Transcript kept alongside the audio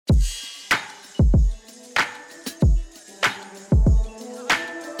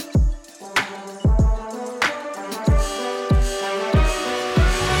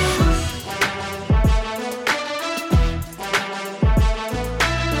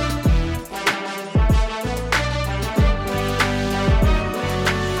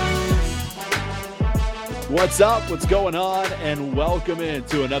What's up? What's going on? And welcome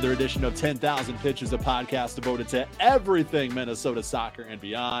into another edition of 10,000 Pitches, a podcast devoted to everything Minnesota soccer and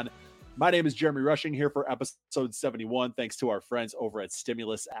beyond. My name is Jeremy Rushing, here for episode 71. Thanks to our friends over at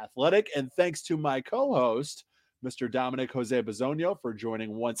Stimulus Athletic, and thanks to my co-host, Mr. Dominic Jose Bazonio, for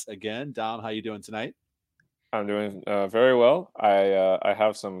joining once again. Dom, how you doing tonight? I'm doing very well. I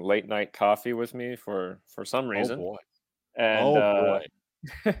have some late night coffee with me for some reason. Oh boy! And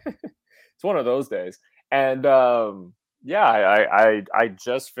it's one of those days. And I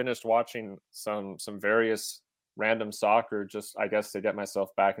just finished watching some various random soccer, just I guess to get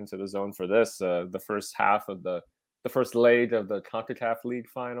myself back into the zone for this. The first half of the first leg of the CONCACAF League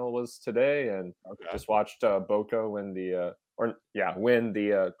final was today, and just watched Boca win the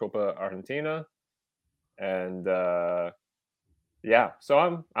Copa Argentina. And so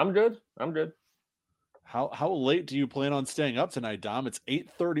I'm good. How late do you plan on staying up tonight, Dom? It's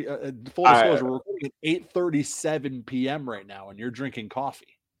 8:30. Full disclosure, we're recording at 8:37 p.m. right now, and you're drinking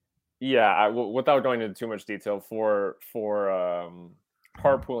coffee. Yeah, without going into too much detail, for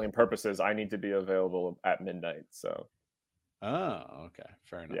carpooling purposes, I need to be available at midnight. So. Oh, okay.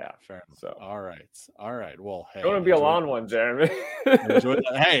 Fair enough. Yeah, fair enough. So. All right. Well, hey, it's going to be a long one, Jeremy.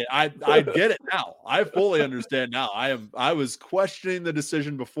 Hey, I get it now. I fully understand now. I was questioning the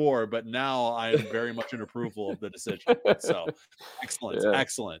decision before, but now I am very much in approval of the decision. So,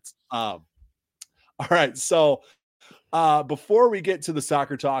 excellent. All right. So, before we get to the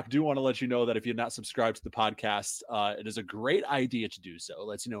soccer talk, I do want to let you know that if you're not subscribed to the podcast, it is a great idea to do so. It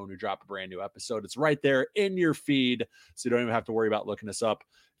lets you know when we drop a brand new episode. It's right there in your feed, so you don't even have to worry about looking us up.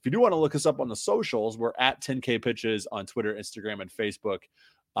 If you do want to look us up on the socials, we're at 10K Pitches on Twitter, Instagram, and Facebook.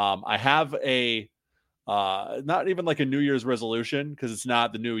 I have a not even like a New Year's resolution because it's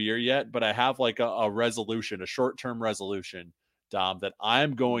not the new year yet, but I have like a resolution, a short-term resolution, Dom, that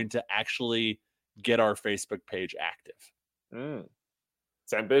I'm going to actually get our Facebook page active.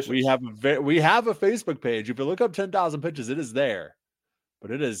 It's ambitious. We have a Facebook page. If you look up 10,000 Pitches, it is there,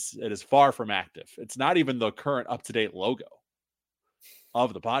 but it is far from active. It's not even the current up-to-date logo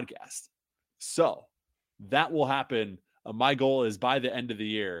of the podcast. So that will happen. My goal is by the end of the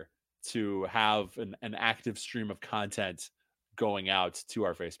year to have an active stream of content going out to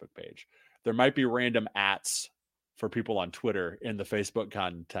our Facebook page. There might be random ats for people on Twitter in the Facebook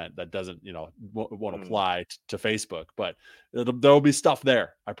content that doesn't, won't apply to Facebook, but there'll be stuff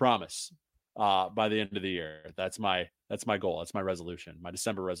there. I promise. By the end of the year, that's my goal. That's my resolution, my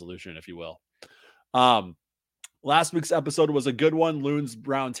December resolution, if you will. Last week's episode was a good one. Loons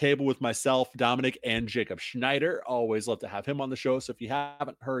Round Table with myself, Dominic, and Jacob Schneider. Always love to have him on the show. So if you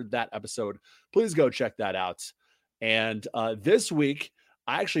haven't heard that episode, please go check that out. And this week,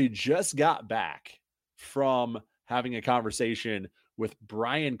 I actually just got back from having a conversation with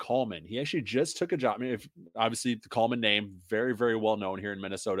Brian Coleman. He actually just took a job. I mean, obviously the Coleman name, very, very well known here in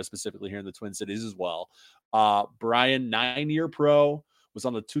Minnesota, specifically here in the Twin Cities as well. Brian, 9-year pro, was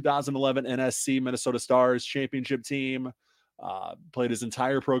on the 2011 NSC Minnesota Stars championship team, played his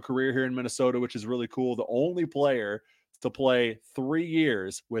entire pro career here in Minnesota, which is really cool. The only player to play 3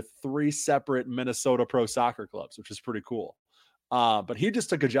 years with 3 separate Minnesota pro soccer clubs, which is pretty cool. But he just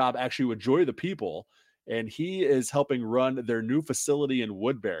took a job actually with Joy the People, and he is helping run their new facility in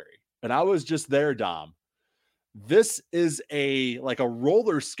Woodbury. And I was just there, Dom. This is like a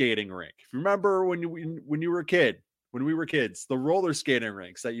roller skating rink. If you remember when you were a kid, when we were kids, the roller skating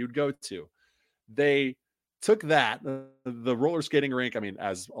rinks that you'd go to, they took that, the roller skating rink, I mean,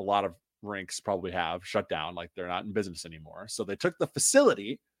 as a lot of rinks probably have, shut down, like they're not in business anymore. So they took the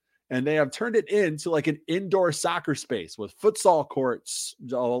facility and they have turned it into like an indoor soccer space with futsal courts,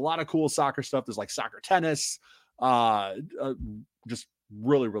 a lot of cool soccer stuff. There's like soccer tennis, just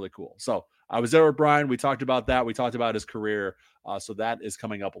really, really cool. So I was there with Brian. We talked about that. We talked about his career. So that is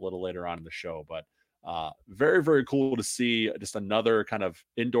coming up a little later on in the show, but very, very cool to see just another kind of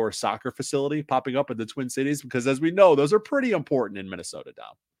indoor soccer facility popping up in the Twin Cities, because as we know, those are pretty important in Minnesota,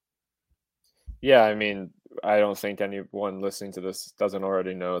 Dom. Yeah, I mean, I don't think anyone listening to this doesn't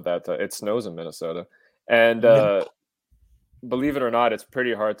already know that it snows in Minnesota, and believe it or not, it's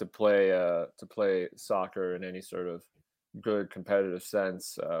pretty hard to play soccer in any sort of good competitive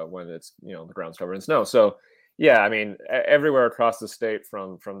sense when it's the ground's covered in snow. So yeah, I mean, everywhere across the state,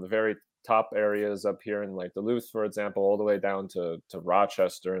 from the very top areas up here in like Duluth, for example, all the way down to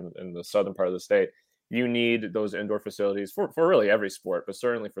Rochester in the southern part of the state, you need those indoor facilities for really every sport, but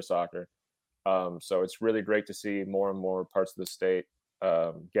certainly for soccer. So it's really great to see more and more parts of the state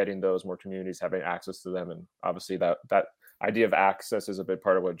getting those, more communities having access to them. And obviously that idea of access is a big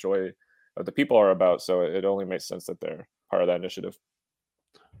part of what Joy of the People are about. So it only makes sense that they're part of that initiative.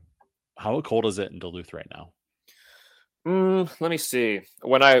 How cold is it in Duluth right now? Let me see.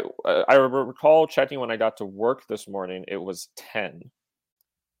 When I recall checking when I got to work this morning, it was 10.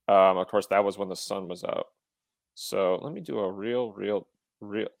 Of course, that was when the sun was out. So let me do a real.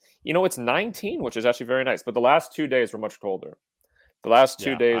 It's 19, which is actually very nice. But the last 2 days were much colder. The last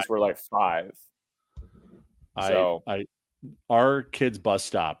two Yeah, days were like 5. I, So I, our kids' bus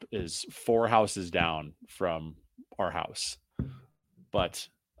stop is 4 houses down from our house, but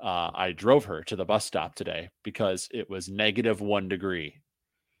I drove her to the bus stop today because it was -1 degree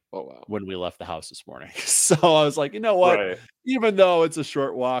oh wow. when we left the house this morning. So I was like, you know what? Right. Even though it's a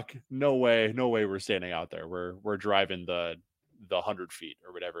short walk, no way we're standing out there. We're driving the 100 feet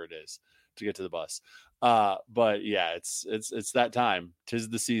or whatever it is to get to the bus. But yeah, it's that time. 'Tis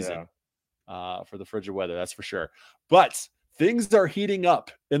the Yeah. season for the frigid weather, that's for sure. But things are heating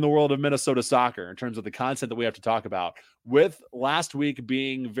up in the world of Minnesota soccer in terms of the content that we have to talk about, with last week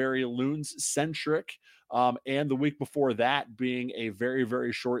being very Loons centric. And the week before that being a very,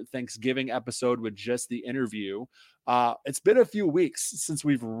 very short Thanksgiving episode with just the interview. It's been a few weeks since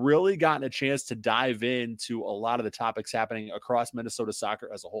we've really gotten a chance to dive into a lot of the topics happening across Minnesota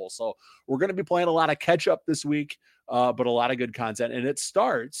soccer as a whole. So we're going to be playing a lot of catch up this week, but a lot of good content. And it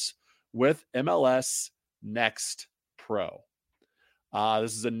starts with MLS Next Pro.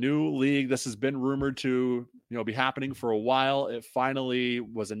 This is a new league. This has been rumored to, be happening for a while. It finally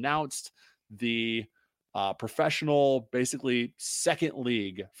was announced. The professional, basically second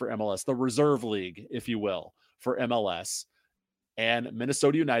league for MLS, the reserve league, if you will, for MLS. And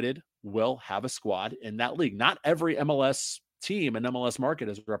Minnesota United will have a squad in that league. Not every MLS team and MLS market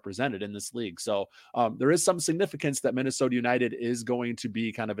is represented in this league. So there is some significance that Minnesota United is going to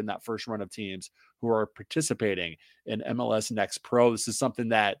be kind of in that first run of teams who are participating in MLS Next Pro. This is something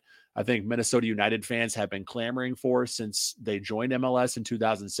that I think Minnesota United fans have been clamoring for since they joined MLS in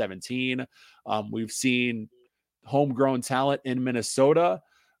 2017. We've seen homegrown talent in Minnesota,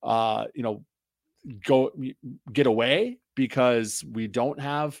 go get away because we don't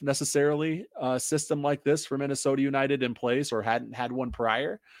have necessarily a system like this for Minnesota United in place, or hadn't had one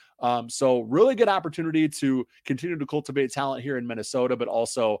prior. So really good opportunity to continue to cultivate talent here in Minnesota, but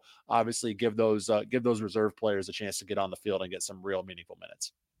also obviously give those reserve players a chance to get on the field and get some real meaningful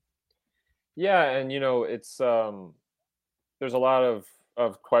minutes. Yeah, and it's there's a lot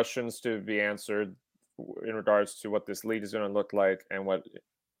of questions to be answered in regards to what this league is going to look like and what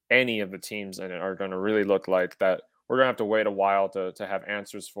any of the teams in it are going to really look like, that we're going to have to wait a while to have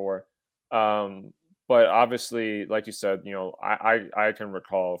answers for. But obviously, like you said, I can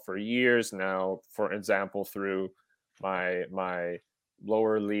recall for years now, for example, through my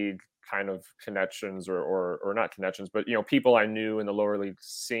lower league kind of connections, or not connections, but people I knew in the lower league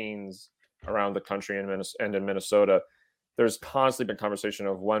scenes around the country and in Minnesota, there's constantly been conversation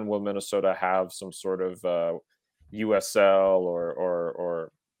of when will Minnesota have some sort of USL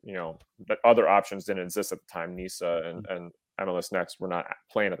or but other options didn't exist at the time. NISA and MLS Next were not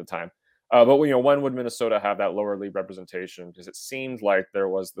playing at the time. But when would Minnesota have that lower league representation? Because it seemed like there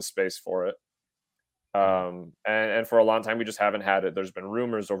was the space for it. And for a long time, we just haven't had it. There's been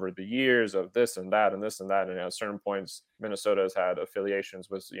rumors over the years of this and that and this and that. And at certain points, Minnesota has had affiliations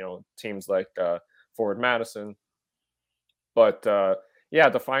with, teams like Forward Madison. But yeah,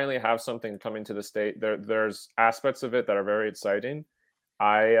 to finally have something coming to the state, there's aspects of it that are very exciting.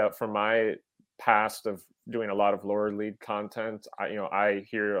 From my past of doing a lot of lower league content, I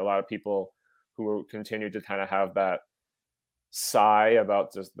hear a lot of people who continue to kind of have that sigh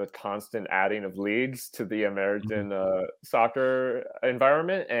about just the constant adding of leagues to the American soccer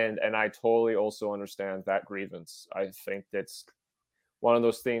environment, and I totally also understand that grievance. I think it's one of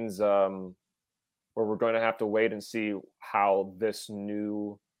those things where we're going to have to wait and see how this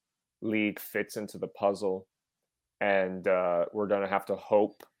new league fits into the puzzle. And we're going to have to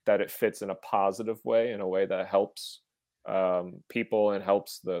hope that it fits in a positive way, in a way that helps people and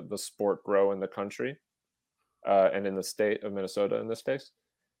helps the sport grow in the country and in the state of Minnesota in this case.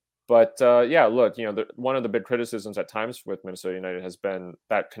 But yeah, look, one of the big criticisms at times with Minnesota United has been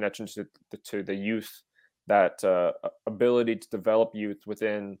that connection to the youth, that ability to develop youth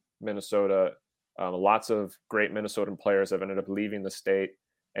within Minnesota. Lots of great Minnesotan players have ended up leaving the state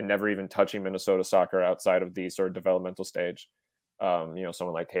and never even touching Minnesota soccer outside of the sort of developmental stage.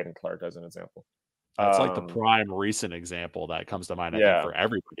 Someone like Caden Clark as an example. That's like the prime recent example that comes to mind, I think, for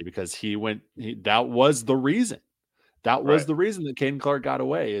everybody, because that was the reason. That was the reason that Caden Clark got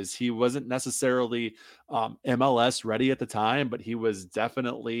away, is he wasn't necessarily MLS ready at the time, but he was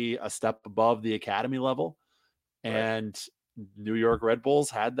definitely a step above the academy level. And New York Red Bulls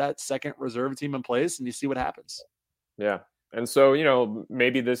had that second reserve team in place, and you see what happens. Yeah. And so, you know,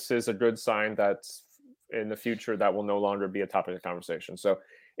 maybe this is a good sign that in the future that will no longer be a topic of conversation. So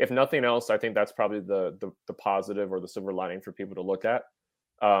if nothing else, I think that's probably the positive or the silver lining for people to look at.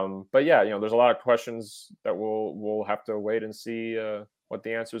 But yeah, you know, there's a lot of questions that we'll have to wait and see what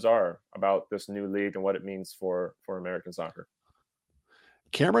the answers are about this new league and what it means for American soccer.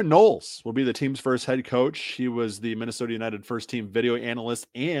 Cameron Knowles will be the team's first head coach. He was the Minnesota United first team video analyst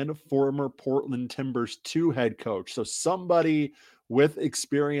and former Portland Timbers 2 head coach. So somebody with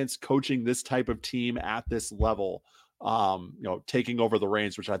experience coaching this type of team at this level, taking over the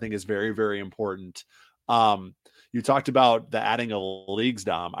reins, which I think is very, very important. You talked about the adding of leagues,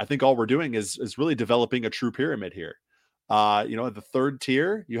 Dom. I think all we're doing is really developing a true pyramid here. At the third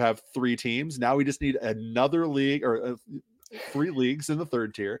tier, you have 3 teams. Now we just need another league or 3 leagues in the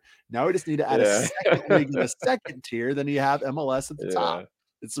third tier. Now we just need to add a second league in the second tier. Then you have MLS at the top.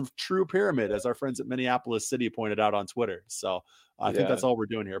 It's a true pyramid, as our friends at Minneapolis City pointed out on Twitter. So I think that's all we're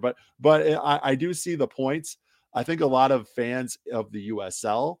doing here. But I do see the points. I think a lot of fans of the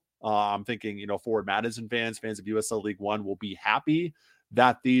USL, I'm thinking, Forward Madison fans of USL League One will be happy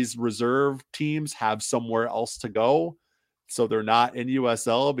that these reserve teams have somewhere else to go. So they're not in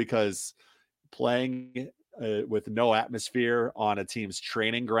USL, because playing with no atmosphere on a team's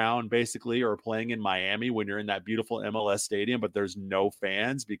training ground, basically, or playing in Miami when you're in that beautiful MLS stadium, but there's no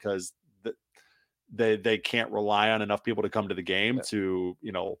fans because they can't rely on enough people to come to the game to,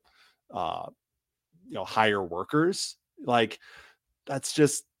 hire workers. Like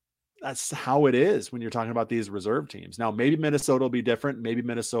that's how it is when you're talking about these reserve teams. Now, maybe Minnesota will be different. Maybe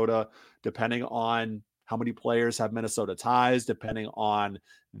Minnesota, depending on how many players have Minnesota ties, depending on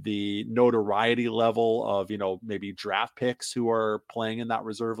the notoriety level of, maybe draft picks who are playing in that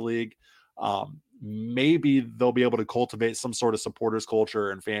reserve league. Maybe they'll be able to cultivate some sort of supporters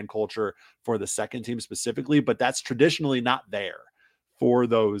culture and fan culture for the second team specifically, but that's traditionally not there for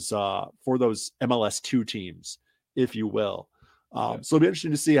those MLS 2 teams, if you will. So it'll be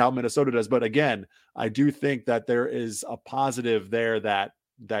interesting to see how Minnesota does. But again, I do think that there is a positive there that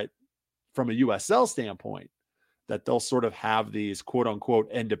from a USL standpoint, that they'll sort of have these quote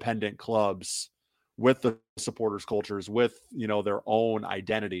unquote independent clubs with the supporters cultures, with, their own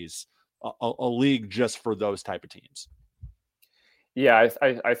identities, a league just for those type of teams. Yeah,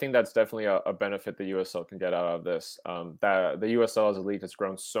 I think that's definitely a benefit the USL can get out of this. That the USL as a league has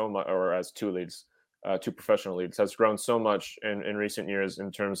grown so much, or as 2 leagues, 2 professional leagues, has grown so much in recent years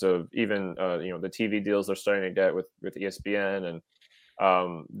in terms of even the TV deals they're starting to get with ESPN, and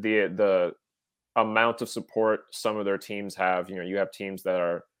the amount of support some of their teams have. You have teams that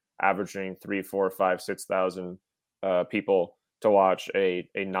are averaging 3, 4, 5, 6,000 people to watch a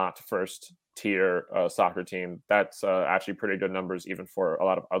not first tier soccer team. That's actually pretty good numbers even for a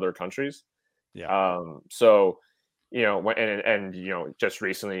lot of other countries. So just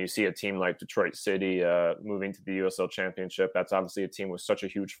recently you see a team like Detroit City moving to the USL Championship. That's obviously a team with such a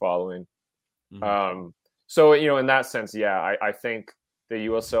huge following. So in that sense, I think the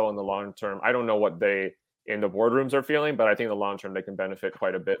USL in the long term, I don't know what they in the boardrooms are feeling, but I think in the long term they can benefit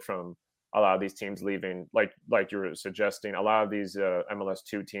quite a bit from a lot of these teams leaving. Like you were suggesting, a lot of these MLS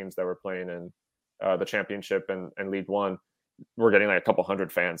 2 teams that were playing in the Championship and League One were getting like a couple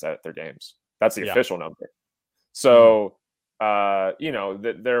hundred fans at their games. That's the official number. So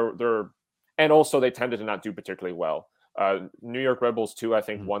they're and also they tended to not do particularly well. New York Red Bulls 2, I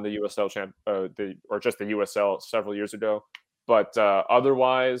think, won the USL or just the USL several years ago. But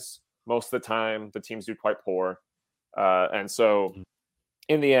otherwise, most of the time, the teams do quite poor. And so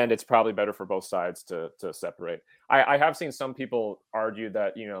in the end, it's probably better for both sides to separate. I have seen some people argue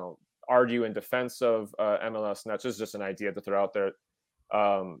that, argue in defense of MLS, and that's just an idea to throw out there,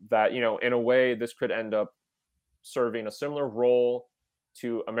 that, in a way, this could end up serving a similar role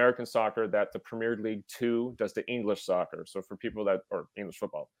to American soccer that the Premier League 2 does to English soccer. So for people or English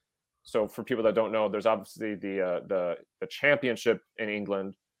football. So for people that don't know, there's obviously the Championship in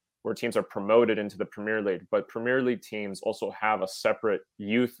England, where teams are promoted into the Premier League, but Premier League teams also have a separate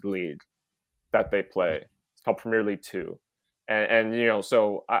youth league that they play. It's called Premier League 2. And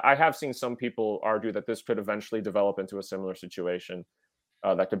so I have seen some people argue that this could eventually develop into a similar situation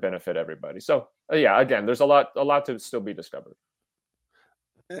that could benefit everybody. So again, there's a lot to still be discovered.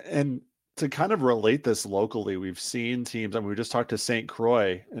 And to kind of relate this locally, we've seen teams, we just talked to St.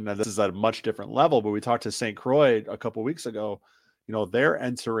 Croix, and this is at a much different level, but we talked to St. Croix a couple of weeks ago. They're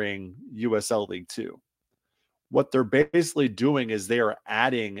entering USL League 2. What they're basically doing is they are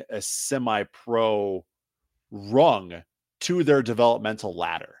adding a semi-pro rung to their developmental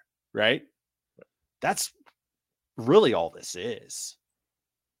ladder, right? That's really all this is.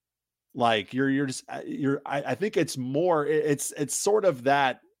 Like you're just I think it's more it's sort of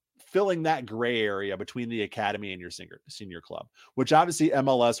that filling that gray area between the academy and your senior club, which obviously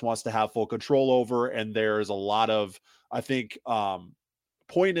MLS wants to have full control over. And there's a lot of, I think,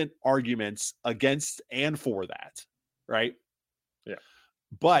 poignant arguments against and for that, right? Yeah.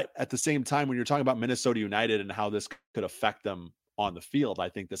 But at the same time, when you're talking about Minnesota United and how this could affect them on the field, I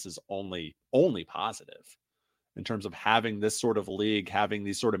think this is only positive in terms of having this sort of league, having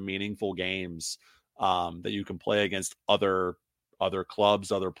these sort of meaningful games that you can play against other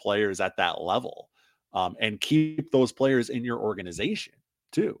clubs, other players at that level, and keep those players in your organization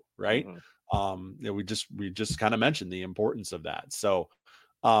too, right? We just kind of mentioned the importance of that. So,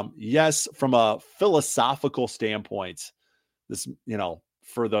 yes, from a philosophical standpoint, this,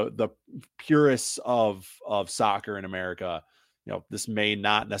 for the purists of soccer in America, this may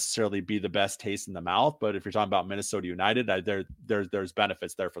not necessarily be the best taste in the mouth, but if you're talking about Minnesota United, there's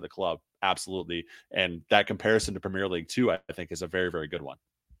benefits there for the club. Absolutely. And that comparison to Premier League 2, I think, is a very, very good one.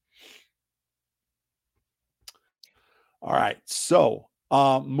 All right. So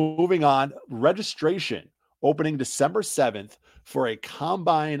moving on, registration opening December 7th for a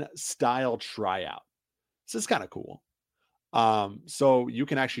combine style tryout. This is kind of cool. So you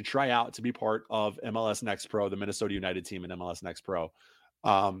can actually try out to be part of MLS Next Pro, the Minnesota United team in MLS Next Pro.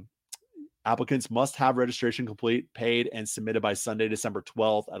 Applicants must have registration complete, paid, and submitted by Sunday, December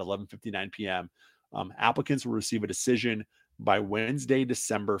 12th at 11:59 p.m. Applicants will receive a decision by Wednesday,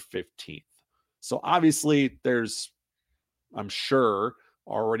 December 15th. So obviously there's, I'm sure,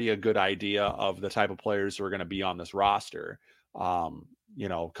 already a good idea of the type of players who are going to be on this roster.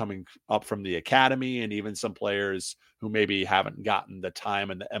 Coming up from the academy, and even some players who maybe haven't gotten the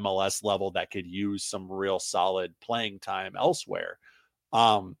time in the MLS level that could use some real solid playing time elsewhere.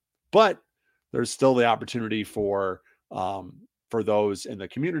 But there's still the opportunity for those in the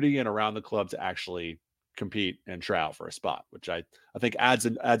community and around the club to actually compete and try out for a spot, which I think adds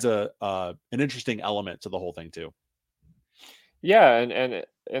an interesting element to the whole thing too. Yeah, and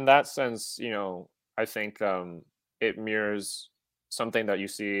in that sense, I think it mirrors something that you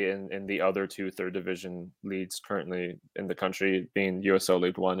see in the other two third division leagues currently in the country, being USL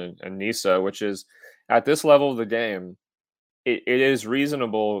League One and NISA, which is at this level of the game, it is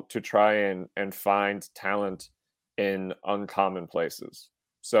reasonable to try and find talent in uncommon places.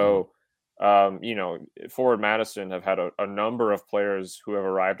 So, Forward Madison have had a number of players who have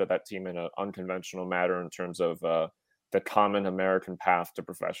arrived at that team in an unconventional manner in terms of the common American path to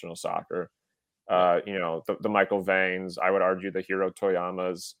professional soccer. The Michael Vanes, I would argue the Hiro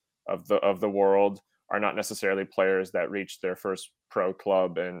Toyamas of the world are not necessarily players that reached their first pro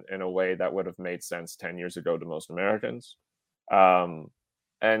club in a way that would have made sense 10 years ago to most Americans. So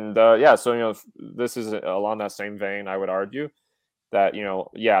this is along that same vein. I would argue that,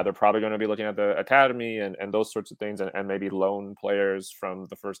 they're probably going to be looking at the academy and those sorts of things, and maybe loan players from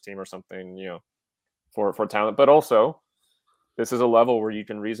the first team or something, for talent, but also this is a level where you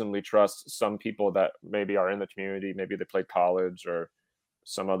can reasonably trust some people that maybe are in the community. Maybe they played college or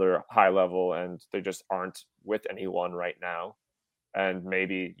some other high level and they just aren't with anyone right now. And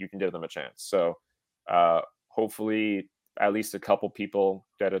maybe you can give them a chance. So hopefully at least a couple people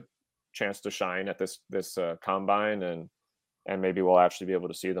get a chance to shine at this combine, and maybe we'll actually be able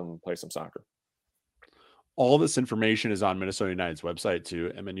to see them play some soccer. All this information is on Minnesota United's website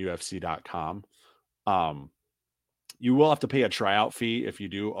too, mnufc.com. You will have to pay a tryout fee if you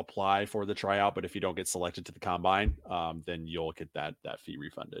do apply for the tryout, but if you don't get selected to the combine, then you'll get that fee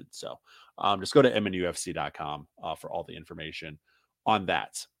refunded. So just go to mnufc.com for all the information on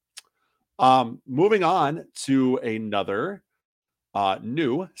that. Moving on to another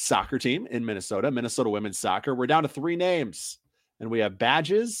new soccer team in Minnesota women's soccer. We're down to 3 names, and we have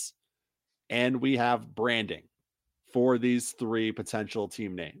badges and we have branding for these 3 potential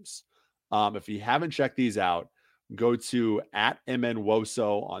team names. If you haven't checked these out, go to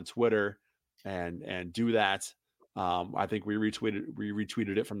 @MNWoso on Twitter and do that. I think we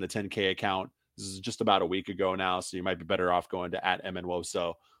retweeted it from the 10K account. This is just about a week ago now, so you might be better off going to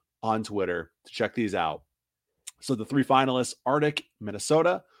 @MNWoso on Twitter to check these out. So the 3 finalists: Arctic,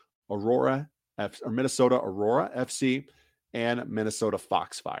 Minnesota Aurora FC, and Minnesota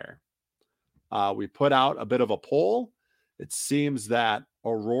Foxfire. We put out a bit of a poll. It seems that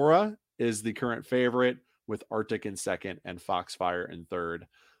Aurora is the current favorite, with Arctic in second and Foxfire in third.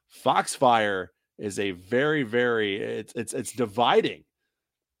 Foxfire is a very, very, it's dividing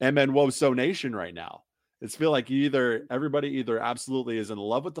MNWoso Nation right now. It's feel like everybody either absolutely is in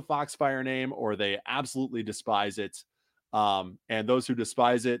love with the Foxfire name or they absolutely despise it. And those who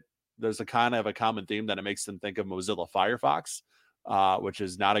despise it, there's a kind of a common theme that it makes them think of Mozilla Firefox. which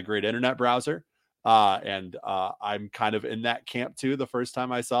is not a great internet browser. And I'm kind of in that camp too the first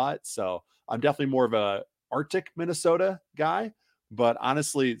time I saw it. So I'm definitely more of a Arctic Minnesota guy. But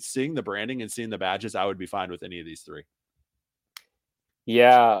honestly, seeing the branding and seeing the badges, I would be fine with any of these three.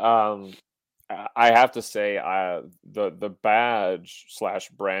 Yeah, I have to say, the badge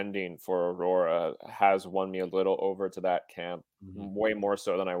 / branding for Aurora has won me a little over to that camp, way more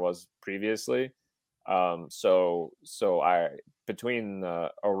so than I was previously. So I between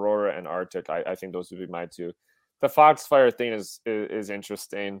Aurora and Arctic, I think those would be my two. The Foxfire thing is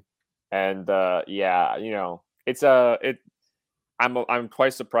interesting, and yeah, I'm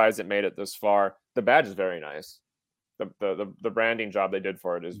quite surprised it made it this far. The badge is very nice. The branding job they did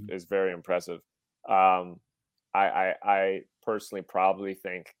for it is very impressive. I personally probably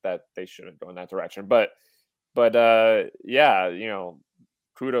think that they shouldn't go in that direction, but yeah,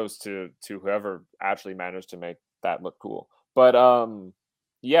 kudos to whoever actually managed to make that look cool. But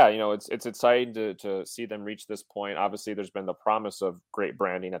yeah, it's exciting to see them reach this point. Obviously, there's been the promise of great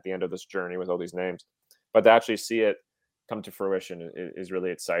branding at the end of this journey with all these names, but to actually see it come to fruition is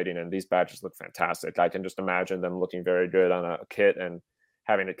really exciting. And these badges look fantastic. I can just imagine them looking very good on a kit, and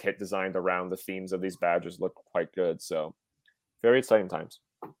having a kit designed around the themes of these badges look quite good. So very exciting times.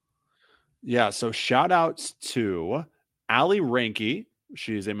 Yeah. So shout outs to Allie Ranke.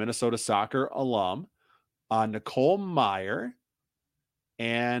 She's a Minnesota soccer alum. Nicole Meyer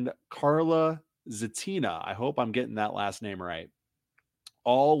and Carla Zatina. I hope I'm getting that last name right.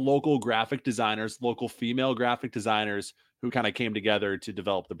 All local graphic designers, local female graphic designers who kind of came together to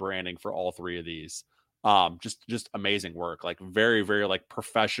develop the branding for all three of these. Just amazing work, like very, very like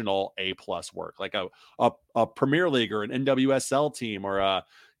professional A+ work, like a Premier League or an NWSL team or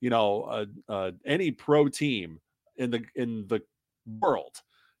any pro team in the world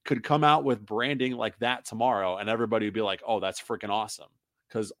could come out with branding like that tomorrow, and everybody would be like, "Oh, that's freaking awesome!"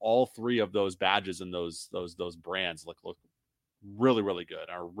 Because all three of those badges and those brands look really, really good,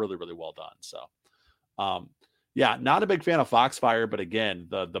 are really, really well done. So, yeah, not a big fan of Foxfire, but again,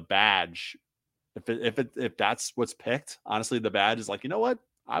 the badge, if that's what's picked, honestly, the badge is like, you know what,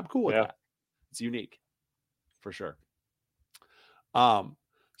 I'm cool with that. It's unique for sure.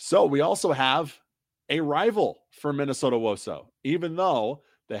 So we also have a rival for Minnesota Woso, even though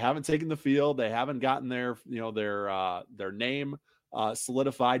they haven't taken the field, they haven't gotten their name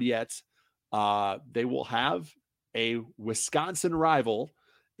solidified yet. They will have a Wisconsin rival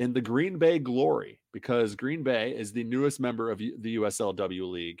in the Green Bay Glory, because Green Bay is the newest member of the USLW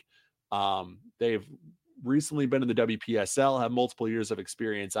League. They've recently been in the WPSL, have multiple years of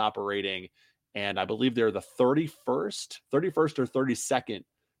experience operating, and I believe they're the 31st or 32nd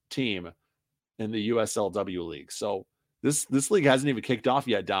team in the USLW League. So this league hasn't even kicked off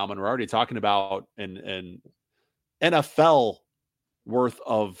yet, Dom, and we're already talking about an NFL worth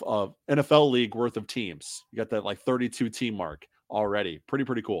of NFL league worth of teams. You got that like 32 team mark already.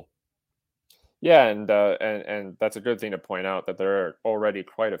 Pretty cool. Yeah, and that's a good thing to point out, that there are already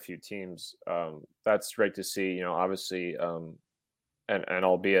quite a few teams. That's great to see. Obviously, and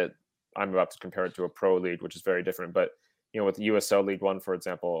albeit I'm about to compare it to a pro league, which is very different. But with the USL League One, for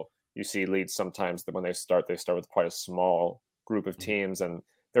example, you see leagues sometimes that when they start with quite a small group of teams, and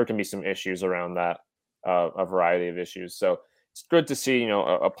there can be some issues around that, a variety of issues. So it's good to see,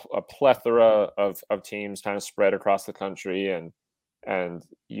 a plethora of teams kind of spread across the country, and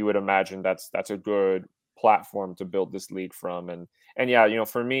you would imagine that's a good platform to build this league from. And yeah,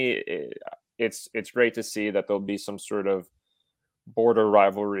 for me, it's great to see that there'll be some sort of border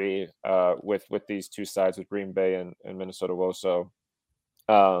rivalry with these two sides, with Green Bay and Minnesota Woso.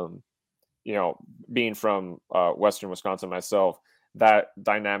 Being from Western Wisconsin myself, that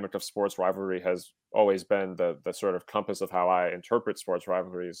dynamic of sports rivalry has always been the sort of compass of how I interpret sports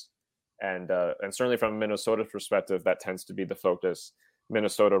rivalries. And certainly from Minnesota's perspective, that tends to be the focus.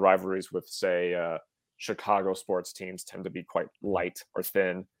 Minnesota rivalries with, say, Chicago sports teams tend to be quite light or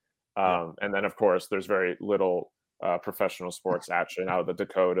thin. And then, of course, there's very little professional sports action out of the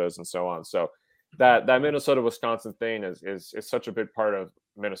Dakotas and so on. So that Minnesota-Wisconsin thing is such a big part of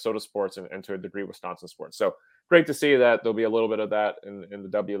Minnesota sports, and to a degree Wisconsin sports. So great to see that there'll be a little bit of that in the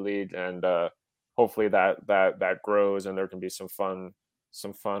W League, and hopefully that grows, and there can be some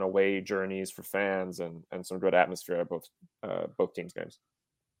fun away journeys for fans, and some good atmosphere at both teams' games.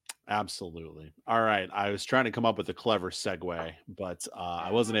 Absolutely. All right. I was trying to come up with a clever segue, but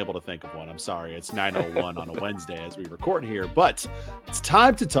I wasn't able to think of one. I'm sorry. It's 9:01 on a Wednesday as we record here, but it's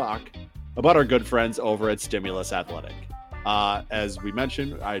time to talk about our good friends over at Stimulus Athletic. As we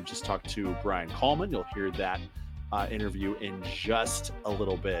mentioned, I just talked to Brian Coleman. You'll hear that interview in just a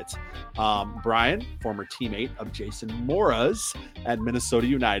little bit. Brian, former teammate of Jason Mora's at Minnesota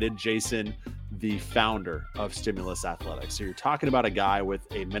United. Jason, the founder of Stimulus Athletics. So you're talking about a guy with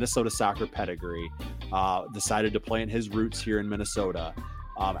a Minnesota soccer pedigree, decided to plant his roots here in Minnesota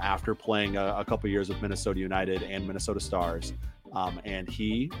after playing a couple years with Minnesota United and Minnesota Stars. And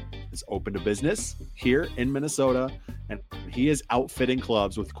he is open to business here in Minnesota, and he is outfitting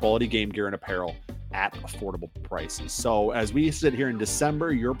clubs with quality game gear and apparel at affordable prices. So as we sit here in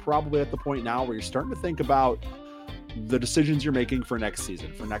December, you're probably at the point now where you're starting to think about the decisions you're making for next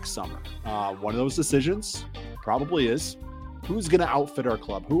season, for next summer. One of those decisions probably is, who's going to outfit our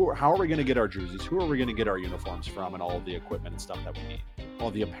club? How are we going to get our jerseys? Who are we going to get our uniforms from, and all of the equipment and stuff that we need,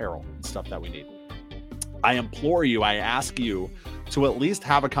 all the apparel and stuff that we need? I implore you, I ask you to at least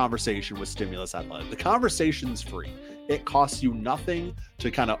have a conversation with Stimulus Athletic. The conversation's free. It costs you nothing to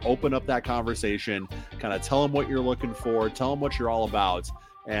kind of open up that conversation, kind of tell them what you're looking for, tell them what you're all about.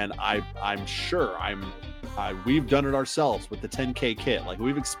 And I'm sure we've done it ourselves with the 10K kit. Like,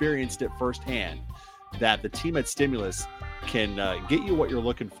 we've experienced it firsthand that the team at Stimulus can get you what you're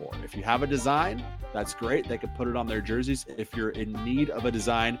looking for. If you have a design, that's great. They can put it on their jerseys. If you're in need of a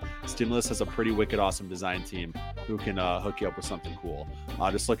design, Stimulus has a pretty wicked awesome design team who can hook you up with something cool.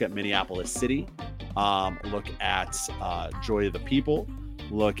 Just look at Minneapolis City. Look at Joy of the People.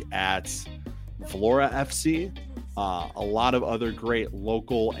 Look at Vlora FC. A lot of other great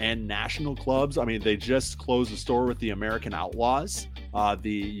local and national clubs. I mean, they just closed a store with the American Outlaws,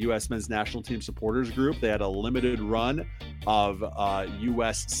 the U.S. men's national team supporters group. They had a limited run of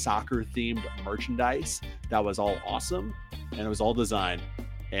U.S. soccer themed merchandise that was all awesome, and it was all designed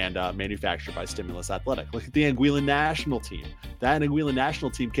and manufactured by Stimulus Athletic. Look at the Anguilla national team. That Anguilla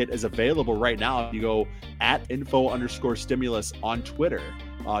national team kit is available right now. If you go at @info_stimulus on Twitter,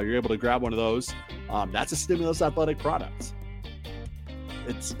 you're able to grab one of those. That's a Stimulus Athletic product.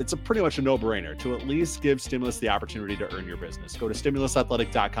 It's a pretty much a no-brainer to at least give Stimulus the opportunity to earn your business. Go to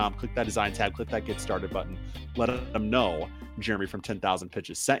stimulusathletic.com, click that design tab, click that get started button, let them know Jeremy from 10,000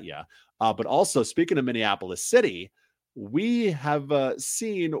 Pitches sent you. But also, speaking of Minneapolis City, we have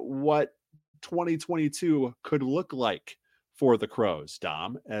seen what 2022 could look like for the Crows,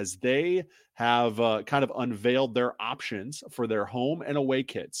 Dom, as they have kind of unveiled their options for their home and away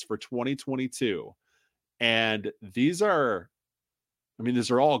kits for 2022. And these are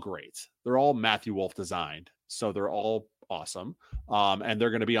all great. They're all Matthew Wolf designed, so they're all awesome. And they're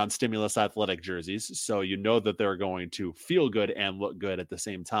going to be on Stimulus Athletic jerseys, so you know that they're going to feel good and look good at the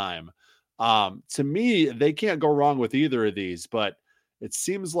same time. To me, they can't go wrong with either of these, but it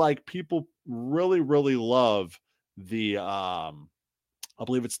seems like people really, really love the, I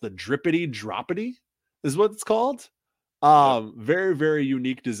believe it's the Drippity Droppity is what it's called. Very, very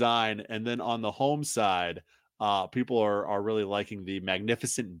unique design. And then on the home side, people are really liking the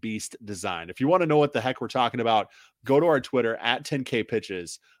Magnificent Beast design. If you want to know what the heck we're talking about, go to our Twitter at 10K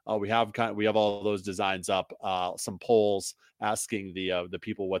Pitches. We have all those designs up, some polls asking the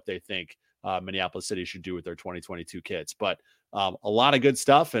people what they think Minneapolis City should do with their 2022 kits. But a lot of good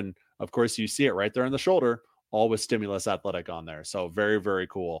stuff. And of course, you see it right there on the shoulder, all with Stimulus Athletic on there. So very, very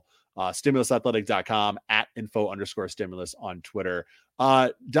cool. StimulusAthletic.com, at @info_stimulus on Twitter.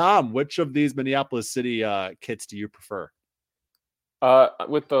 Dom, which of these Minneapolis City kits do you prefer?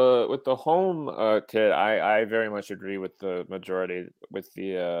 With the home kit, I very much agree with the majority with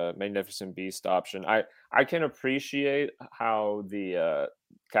the Magnificent Beast option. I can appreciate how the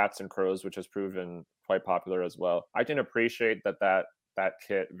Cats and Crows, which has proven quite popular as well, I can appreciate that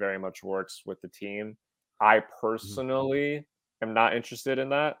kit very much works with the team. I personally am not interested in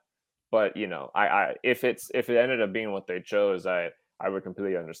that, but I if it ended up being what they chose, I would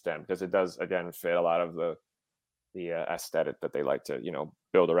completely understand, because it does again fit a lot of the aesthetic that they like to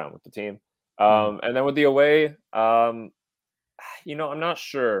build around with the team. And then with the away, I'm not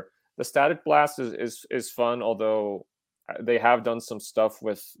sure. The Static Blast is fun, although they have done some stuff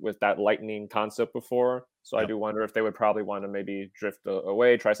with that lightning concept before, so I do wonder if they would probably want to maybe drift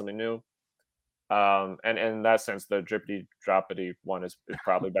away, try something new. And in that sense, the Drippity Droppity one is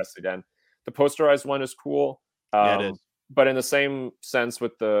probably best again. The posterized one is cool, Yeah, it is. but in the same sense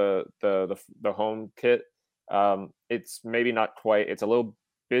with the home kit, it's maybe not quite. It's a little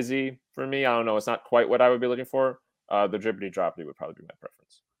busy for me. I don't know. It's not quite what I would be looking for. The Drippity Droppity would probably be my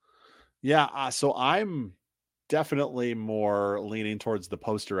preference. Yeah, so I'm definitely more leaning towards the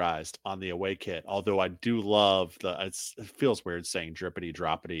posterized on the away kit. Although I do love it feels weird saying Drippity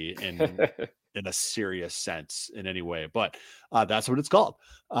Droppity in a serious sense in any way, but that's what it's called.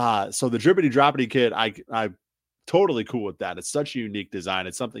 So the Drippity Droppity kit, I totally cool with that. It's such a unique design.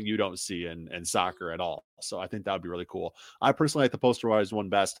 It's something you don't see in soccer at all. So I think that would be really cool. I personally like the posterized one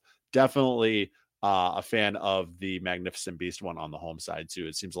best. Definitely a fan of the Magnificent Beast one on the home side too.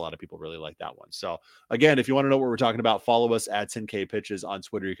 It seems a lot of people really like that one. So again, if you want to know what we're talking about, follow us at 10K Pitches on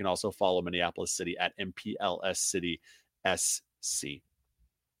Twitter. You can also follow Minneapolis City at MPLS City SC.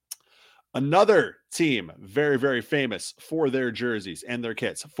 Another team, very, very famous for their jerseys and their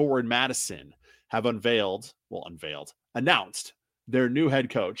kits, Forward Madison, have announced their new head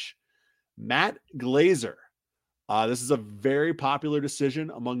coach, Matt Glazer. This is a very popular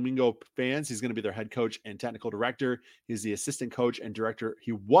decision among Mingo fans. He's going to be their head coach and technical director. He's the assistant coach and director.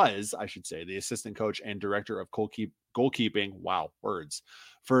 He was, I should say, the assistant coach and director of goalkeeping. Wow, words.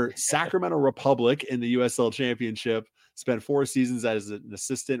 For Sacramento Republic in the USL Championship. Spent 4 seasons as an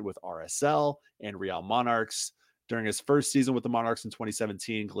assistant with RSL and Real Monarchs. During his first season with the Monarchs in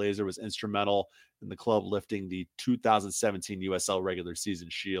 2017, Glazer was instrumental in the club lifting the 2017 USL regular season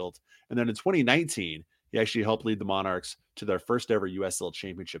shield. And then in 2019, he actually helped lead the Monarchs to their first ever USL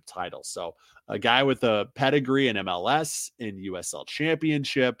Championship title. So a guy with a pedigree in MLS, in USL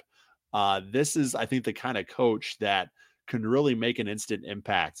Championship. This is, I think, the kind of coach that can really make an instant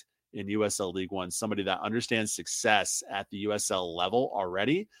impact in USL League One, somebody that understands success at the USL level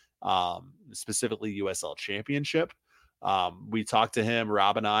already, specifically USL Championship. We talked to him,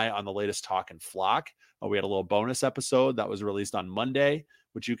 Rob and I, on the latest Talk and Flock. We had a little bonus episode that was released on Monday,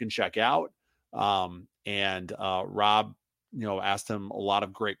 which you can check out. And Rob, asked him a lot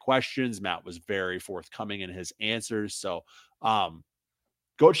of great questions. Matt was very forthcoming in his answers. So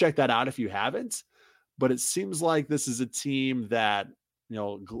go check that out if you haven't. But it seems like this is a team that,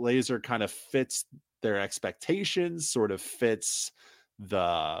 Glazer kind of fits their expectations, sort of fits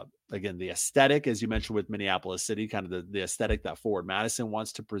the aesthetic, as you mentioned with Minneapolis City, kind of the aesthetic that Forward Madison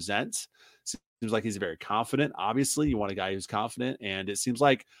wants to present. Seems like he's very confident. Obviously, you want a guy who's confident. And it seems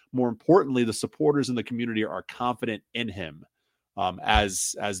like, more importantly, the supporters in the community are confident in him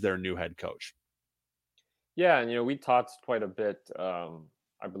as their new head coach. Yeah, and we talked quite a bit.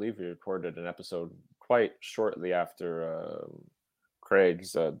 I believe we recorded an episode quite shortly after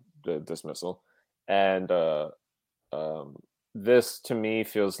Craig's dismissal, and this to me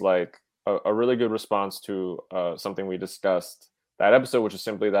feels like a really good response to something we discussed that episode, which is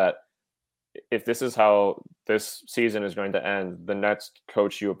simply that if this is how this season is going to end, the next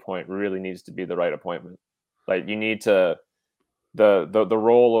coach you appoint really needs to be the right appointment. Like, you need to the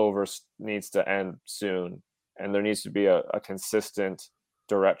rollover needs to end soon, and there needs to be a consistent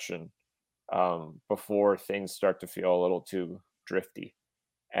direction before things start to feel a little too drifty.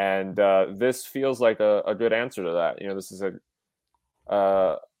 And this feels like a good answer to that. This is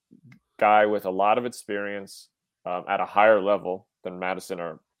a guy with a lot of experience at a higher level than Madison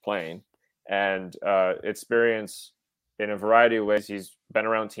are playing, and experience in a variety of ways. He's been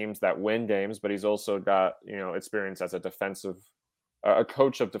around teams that win games, but he's also got experience as a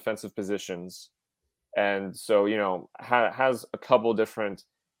coach of defensive positions, and so has a couple different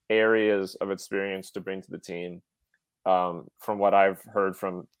areas of experience to bring to the team. From what I've heard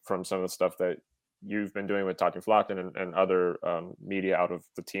from some of the stuff that you've been doing with Talking Flock and other media out of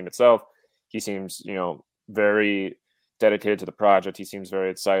the team itself, he seems very dedicated to the project. He seems very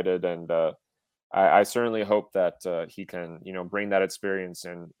excited, and I certainly hope that he can bring that experience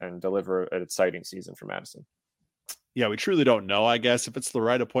and deliver an exciting season for Madison. Yeah, we truly don't know, I guess, if it's the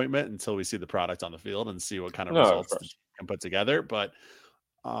right appointment until we see the product on the field and see what kind of results he can put together. But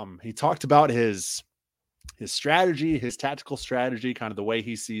he talked about his strategy, his tactical strategy, kind of the way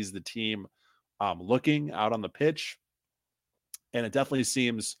he sees the team looking out on the pitch. And it definitely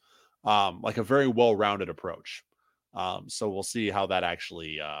seems like a very well-rounded approach. So we'll see how that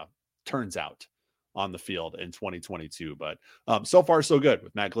actually turns out on the field in 2022. But so far, so good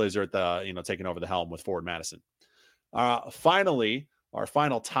with Matt Glazer at the, taking over the helm with Forward Madison. Finally, our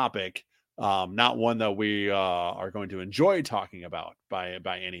final topic, not one that we are going to enjoy talking about by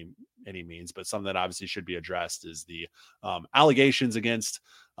any means, but something that obviously should be addressed, is the allegations against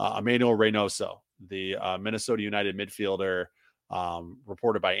Emmanuel Reynoso, the Minnesota United midfielder,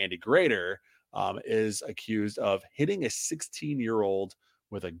 reported by Andy Grader, is accused of hitting a 16-year-old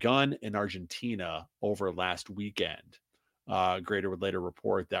with a gun in Argentina over last weekend. Grader would later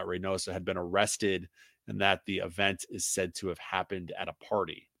report that Reynoso had been arrested and that the event is said to have happened at a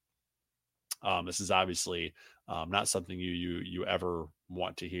party. This is obviously not something you ever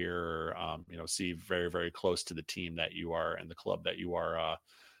want to hear or see very, very close to the team that you are and the club that you are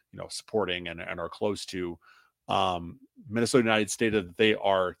supporting and are close to. Minnesota United stated that they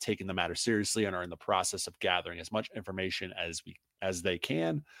are taking the matter seriously and are in the process of gathering as much information as they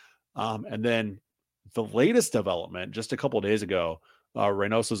can. And then the latest development, just a couple of days ago,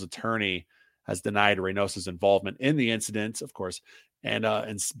 Reynoso's attorney has denied Reynoso's involvement in the incident, of course,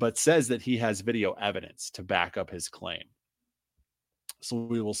 but says that he has video evidence to back up his claim. So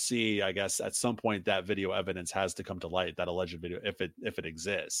we will see, I guess, at some point that video evidence has to come to light, that alleged video, if it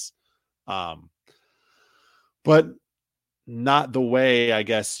exists. But not the way, I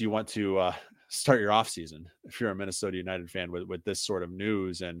guess, you want to start your offseason if you're a Minnesota United fan with this sort of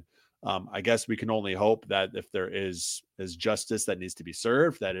news. And I guess we can only hope that if there is justice that needs to be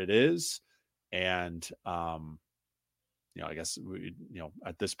served, that it is. And, I guess,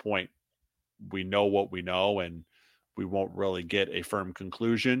 at this point, we know what we know, and we won't really get a firm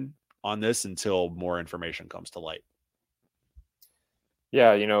conclusion on this until more information comes to light.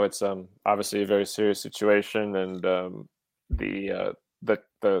 Yeah, it's obviously a very serious situation, and the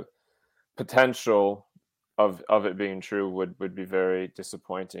potential of it being true would be very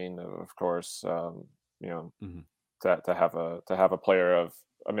disappointing. Of course, Mm-hmm. to have a player, of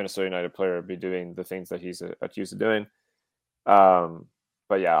a Minnesota United player, be doing the things that he's accused of doing.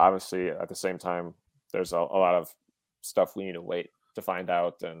 But yeah, obviously at the same time, there's a lot of stuff we need to wait to find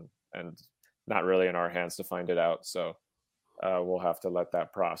out, and not really in our hands to find it out. So we'll have to let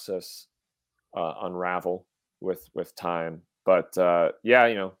that process unravel with time. But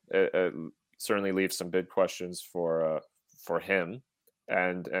it certainly leaves some big questions for him,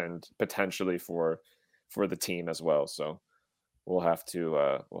 and potentially for the team as well. So we'll have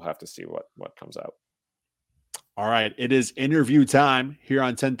to see what comes out. All right, it is interview time here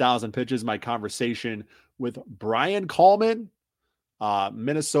on 10,000 Pitches. My conversation with Brian Kallman,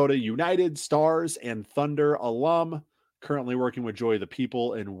 Minnesota United, Stars, and Thunder alum, currently working with Joy of the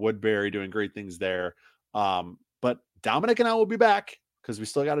People in Woodbury, doing great things there. But Dominic and I will be back because we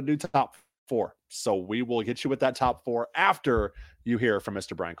still got to do top four. So we will get you with that top four after you hear from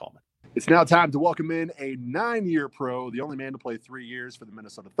Mr. Brian Kallman. It's now time to welcome in a 9-year pro, the only man to play 3 years for the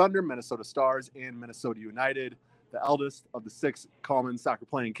Minnesota Thunder, Minnesota Stars, and Minnesota United, the eldest of the 6 Kallman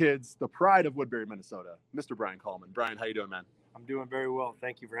soccer-playing kids, the pride of Woodbury, Minnesota, Mr. Brian Kallman. Brian, how you doing, man? I'm doing very well.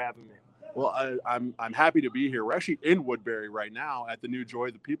 Thank you for having me. Well, I'm happy to be here. We're actually in Woodbury right now at the new Joy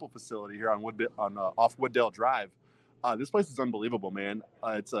of the People facility here on off Wooddale Drive. This place is unbelievable, man.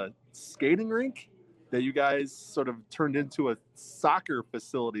 It's a skating rink that you guys sort of turned into a soccer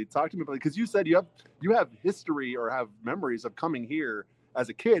facility. Talk to me about it, because you said you have history or have memories of coming here as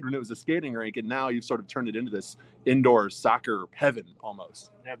a kid when it was a skating rink, and now you've sort of turned it into this indoor soccer heaven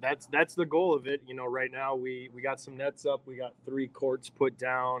almost. Yeah, that's the goal of it. Right now we got some nets up. We got 3 courts put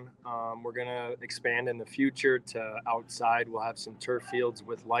down. We're gonna expand in the future to outside. We'll have some turf fields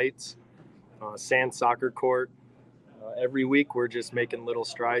with lights, sand soccer court. Every week we're just making little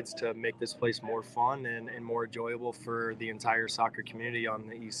strides to make this place more fun and more enjoyable for the entire soccer community on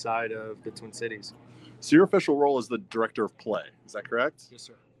the east side of the Twin Cities. So your official role is the director of play. Is that correct? Yes,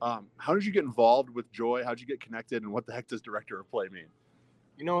 sir. How did you get involved with Joy? How did you get connected? And what the heck does director of play mean?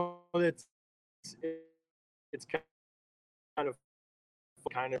 It's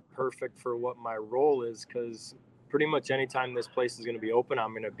kind of perfect for what my role is, because pretty much anytime this place is going to be open,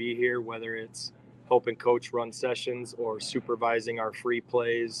 I'm going to be here, whether it's helping coach run sessions or supervising our free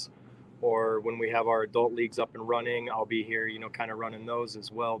plays, or when we have our adult leagues up and running, I'll be here, kind of running those as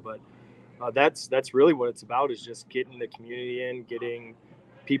well. But that's really what it's about, is just getting the community in, getting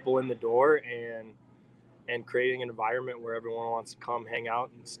people in the door, and creating an environment where everyone wants to come hang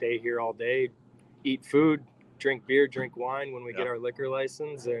out and stay here all day, eat food, drink beer, drink wine when we get our liquor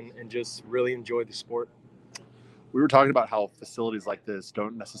license, and just really enjoy the sport. We were talking about how facilities like this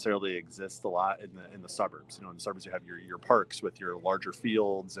don't necessarily exist a lot in the suburbs. In the suburbs you have your parks with your larger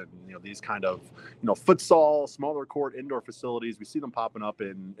fields and these kind of futsal, smaller court, indoor facilities. We see them popping up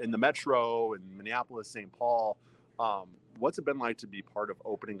in the metro, in Minneapolis, St. Paul. What's it been like to be part of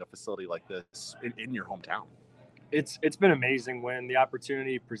opening a facility like this in your hometown? It's been amazing. When the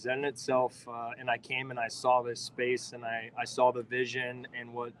opportunity presented itself, and I came and I saw this space, and I saw the vision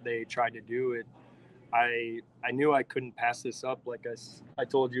and what they tried to do. I knew I couldn't pass this up. Like I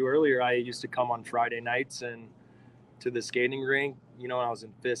told you earlier, I used to come on Friday nights and to the skating rink, when I was in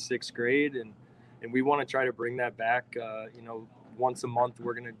 5th, 6th grade. And we want to try to bring that back. Once a month,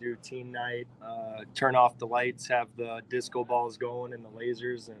 we're going to do team night, turn off the lights, have the disco balls going and the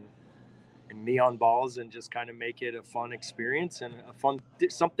lasers and neon balls, and just kind of make it a fun experience and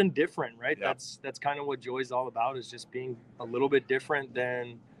something different, right? Yeah. That's kind of what Joy's all about, is just being a little bit different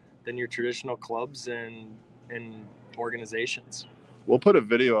than your traditional clubs and organizations. We'll put a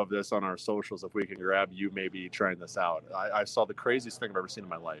video of this on our socials if we can grab you maybe trying this out. I saw the craziest thing I've ever seen in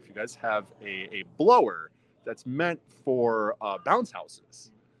my life. You guys have a blower that's meant for bounce houses.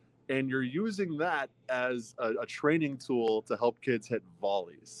 and you're using that as a training tool to help kids hit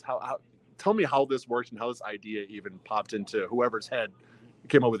volleys. How tell me how this works and how this idea even popped into whoever's head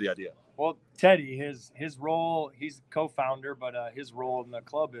came up with the idea. Well, Teddy, his role, he's co-founder, but his role in the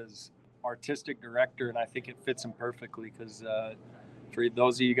club is artistic director, and I think it fits him perfectly because for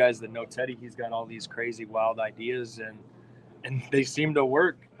those of you guys that know Teddy, he's got all these crazy, wild ideas, and they seem to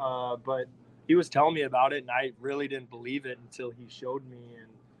work. But he was telling me about it, and I really didn't believe it until he showed me. And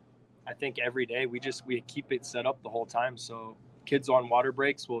I think every day we keep it set up the whole time. So kids on water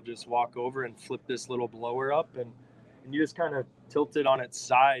breaks will just walk over and flip this little blower up, and you just kind of tilt it on its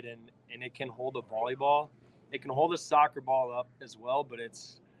side, and it can hold a volleyball. It can hold a soccer ball up as well, but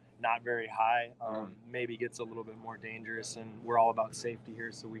it's not very high. Maybe gets a little bit more dangerous, and we're all about safety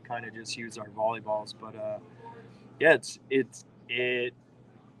here, so we kind of just use our volleyballs. But yeah, it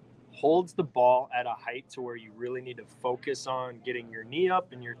holds the ball at a height to where you really need to focus on getting your knee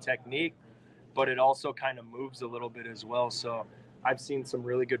up and your technique, but it also kind of moves a little bit as well. So I've seen some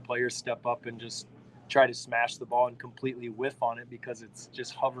really good players step up and just try to smash the ball and completely whiff on it because it's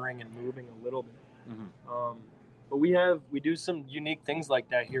just hovering and moving a little bit. Mm-hmm. But we do some unique things like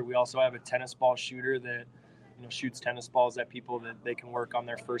that here. We also have a tennis ball shooter that shoots tennis balls at people that they can work on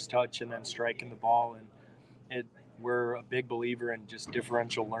their first touch and then striking the ball. And we're a big believer in just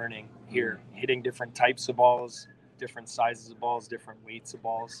differential learning here, hitting different types of balls, different sizes of balls, different weights of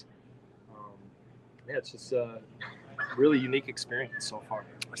balls. Yeah, it's just a really unique experience so far.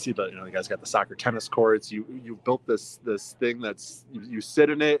 I see that you guys got the soccer tennis courts. You built this thing that's you sit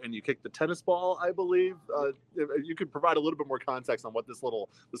in it and you kick the tennis ball, I believe. If you could provide a little bit more context on what this little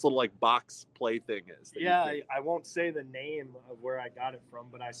like box play thing is. Yeah, I won't say the name of where I got it from,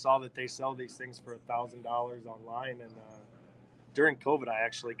 but I saw that they sell these things for $1,000 online, and during COVID I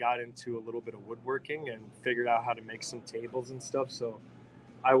actually got into a little bit of woodworking and figured out how to make some tables and stuff. So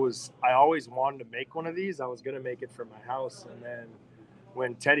I always wanted to make one of these. I was going to make it for my house, and then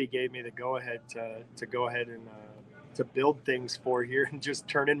when Teddy gave me the go-ahead to go ahead and to build things for here and just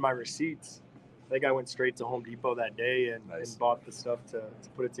turn in my receipts, I think I went straight to Home Depot that day and bought the stuff to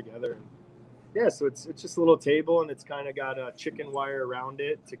put it together. And yeah, so it's just a little table, and it's kind of got a chicken wire around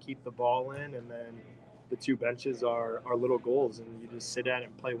it to keep the ball in, and then the two benches are little goals, and you just sit at it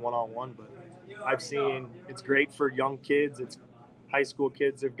and play one-on-one. But I've seen it's great for young kids. It's high school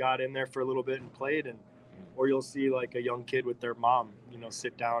kids have got in there for a little bit and played, or you'll see like a young kid with their mom,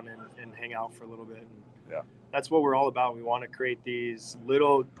 sit down and hang out for a little bit. And yeah, that's what we're all about. We want to create these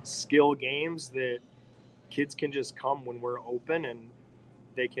little skill games that kids can just come when we're open and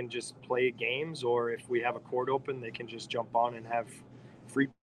they can just play games, or if we have a court open, they can just jump on and have free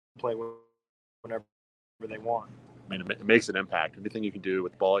play whenever they want. I mean, it makes an impact. Anything you can do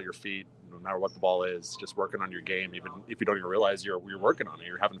with the ball at your feet, no matter what the ball is, just working on your game, even if you don't even realize you're working on it,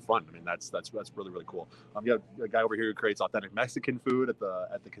 you're having fun. I mean, that's really, really cool. You have a guy over here who creates authentic Mexican food at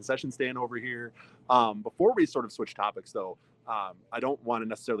the concession stand over here. Before we sort of switch topics, though, I don't want to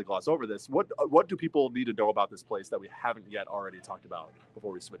necessarily gloss over this. What do people need to know about this place that we haven't yet already talked about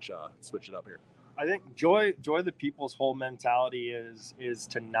before we switch it up here? I think Joy the People's whole mentality is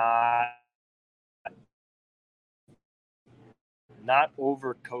to not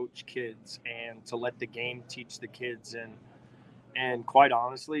overcoach kids and to let the game teach the kids. And quite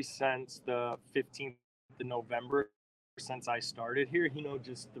honestly, since the 15th of November, since I started here,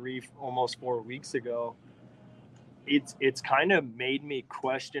 just almost 4 weeks ago, it's kind of made me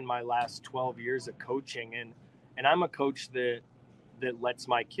question my last 12 years of coaching. And I'm a coach that lets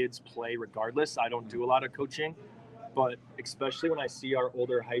my kids play regardless. I don't do a lot of coaching, but especially when I see our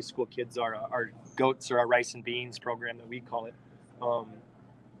older high school kids, our GOATs, or our rice and beans program that we call it,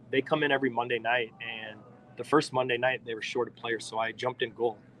 they come in every Monday night, and the first Monday night they were short of players, so I jumped in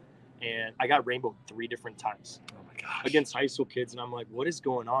goal and I got rainbowed 3 different times. Oh my gosh. Against high school kids, and I'm like, what is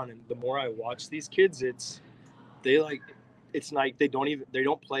going on? And the more I watch these kids, they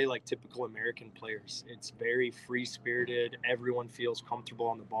don't play like typical American players. It's very free spirited. Everyone feels comfortable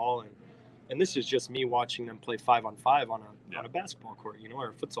on the ball, and this is just me watching them play 5-on-5 on a basketball court, or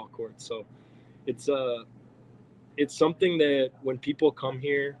a futsal court. So it's something that when people come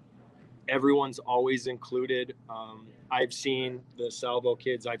here, everyone's always included. I've seen the Salvo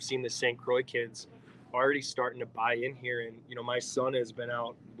kids, I've seen the St. Croix kids already starting to buy in here. And, my son has been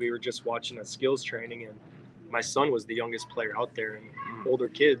out. We were just watching a skills training, and my son was the youngest player out there, and older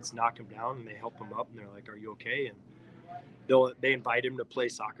kids knock him down and they help him up, and they're like, "Are you okay?" And they invite him to play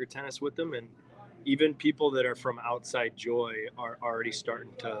soccer tennis with them. And even people that are from outside Joy are already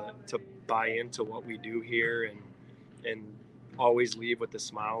starting to buy into what we do here and always leave with a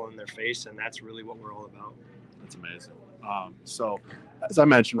smile on their face. And that's really what we're all about. That's amazing. So, as I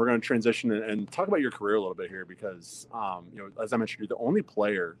mentioned, we're going to transition and talk about your career a little bit here because, as I mentioned, you're the only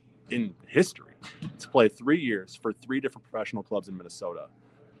player in history to play 3 years for 3 different professional clubs in Minnesota.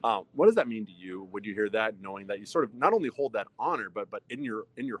 What does that mean to you when you hear that, knowing that you sort of not only hold that honor, but in your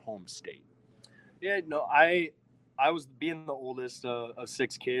home state? Yeah, no, I was being the oldest of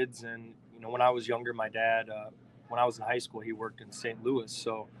 6 kids, and when I was younger, my dad, when I was in high school, he worked in St. Louis,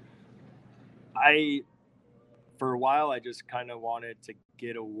 so for a while, I just kind of wanted to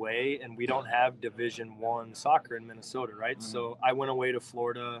get away, and we don't have Division I soccer in Minnesota, right? Mm-hmm. So I went away to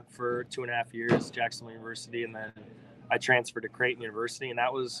Florida for 2.5 years, Jacksonville University, and then I transferred to Creighton University, and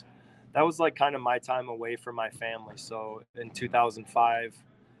that was like kind of my time away from my family. So in 2005,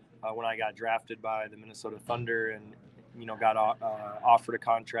 when I got drafted by the Minnesota Thunder and got offered a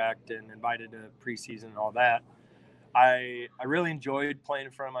contract and invited to preseason and all that, I really enjoyed playing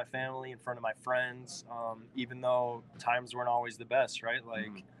in front of my family, in front of my friends, even though times weren't always the best, right?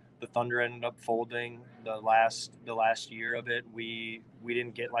 Like the Thunder ended up folding the last year of it. We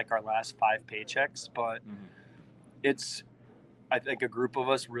didn't get like our last 5 paychecks, but I think a group of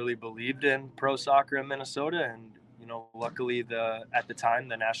us really believed in pro soccer in Minnesota, and luckily at the time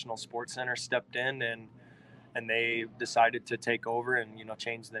the National Sports Center stepped in and they decided to take over and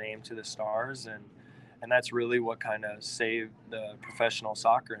change the name to the Stars, and that's really what kind of saved the professional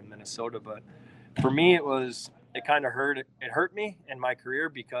soccer in Minnesota. But for me, it kind of hurt. It hurt me in my career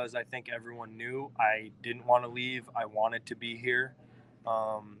because I think everyone knew I didn't want to leave. I wanted to be here.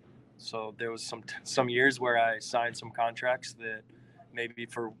 So there was some years where I signed some contracts that maybe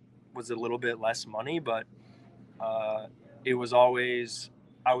was a little bit less money, but it was always,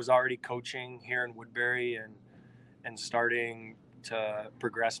 I was already coaching here in Woodbury and starting to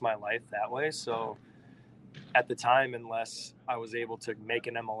progress my life that way. So at the time, unless I was able to make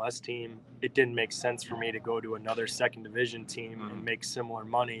an MLS team, it didn't make sense for me to go to another second division team and make similar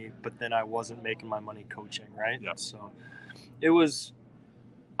money, but then I wasn't making my money coaching, right? Yep. So it was,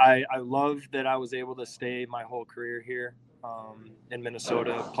 I love that I was able to stay my whole career here in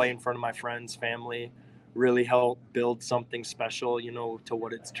Minnesota, play in front of my friends, family, really help build something special, to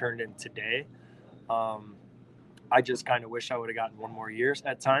what it's turned in today. I just kind of wish I would have gotten 1 more year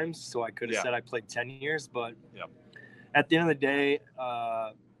at times. So I could have said I played 10 years, but at the end of the day,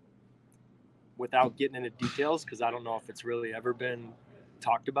 without getting into details, because I don't know if it's really ever been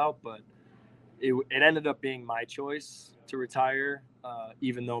talked about, but it ended up being my choice to retire,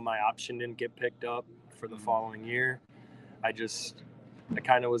 even though my option didn't get picked up for the following year. I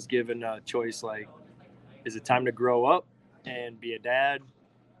kind of was given a choice, like, is it time to grow up and be a dad,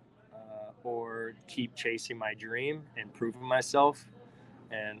 or keep chasing my dream and proving myself?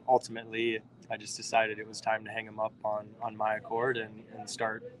 And ultimately, I just decided it was time to hang him up on my accord and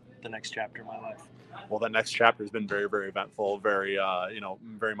start the next chapter of my life. Well, that next chapter has been very, very eventful, very,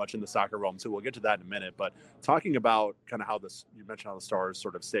 very much in the soccer realm too. We'll get to that in a minute, but talking about kind of you mentioned how the Stars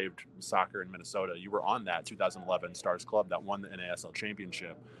sort of saved soccer in Minnesota. You were on that 2011 Stars club that won the NASL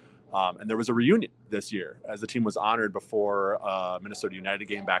championship. And there was a reunion this year as the team was honored before Minnesota United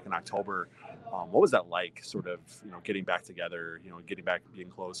game back in October. What was that like, sort of, getting back together, getting back, being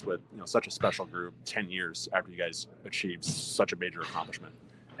close with, such a special group 10 years after you guys achieved such a major accomplishment?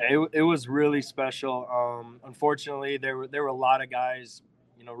 It was really special. Unfortunately, there were a lot of guys,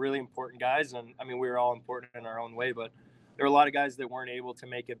 really important guys. And I mean, we were all important in our own way, but there were a lot of guys that weren't able to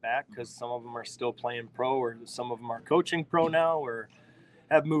make it back because some of them are still playing pro, or some of them are coaching pro now, or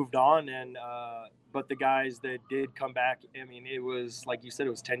have moved on. And but the guys that did come back, I mean, it was, like you said, it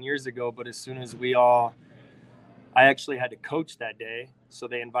was 10 years ago, but as soon as I actually had to coach that day, so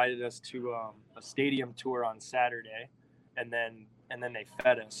they invited us to a stadium tour on Saturday, and then they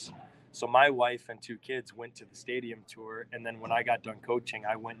fed us. So my wife and 2 kids went to the stadium tour, and then when I got done coaching,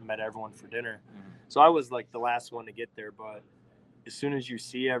 I went and met everyone for dinner. So I was like the last one to get there, but as soon as you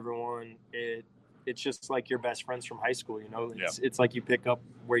see everyone, it's just like your best friends from high school, It's like you pick up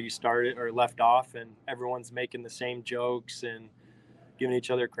where you started or left off, and everyone's making the same jokes and giving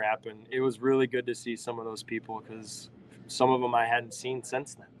each other crap. And it was really good to see some of those people, because some of them I hadn't seen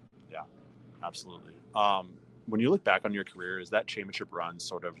since then. Yeah, absolutely. When you look back on your career, is that championship run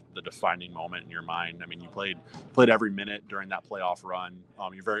sort of the defining moment in your mind? I mean, you played every minute during that playoff run.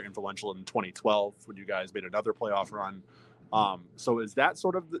 You're very influential in 2012 when you guys made another playoff run. So is that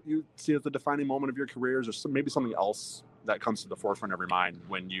sort of you see as the defining moment of your careers, or maybe something else that comes to the forefront of your mind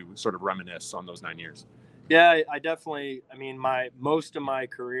when you sort of reminisce on those 9 years? Yeah, I definitely, I mean, most of my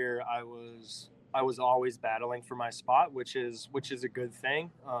career, I was always battling for my spot, which is a good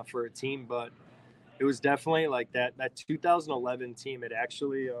thing for a team. But it was definitely like that 2011 team. It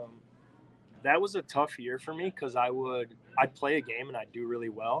actually, that was a tough year for me because I'd play a game and I'd do really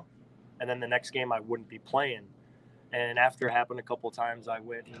well, and then the next game I wouldn't be playing. And after it happened a couple of times, I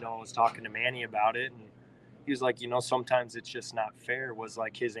went, was talking to Manny about it, and he was like, sometimes it's just not fair, was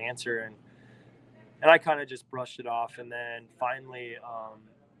like his answer, and I kind of just brushed it off. And then finally,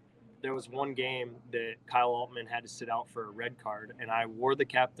 there was one game that Kyle Altman had to sit out for a red card, and I wore the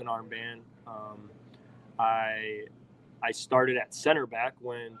captain armband. I started at center back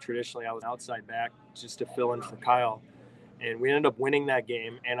when traditionally I was outside back just to fill in for Kyle, and we ended up winning that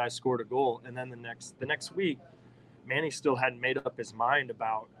game, and I scored a goal. And then the next week, Manny still hadn't made up his mind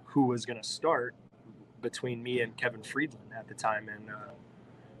about who was going to start between me and Kevin Friedland at the time, and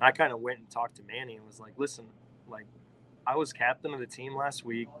I kind of went and talked to Manny and was like, listen, like, I was captain of the team last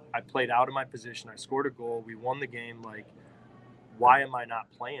week. I played out of my position. I scored a goal. We won the game. Like, why am I not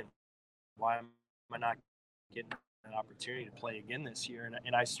playing? Why am I not getting an opportunity to play again this year?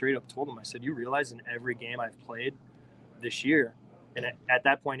 And I straight up told him, I said, you realize in every game I've played this year, and at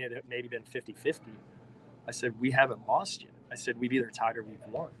that point it had maybe been 50-50, I said, we haven't lost yet. I said, we've either tied or we've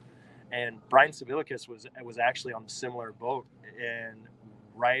won. And Brian Civilicus was actually on the similar boat. And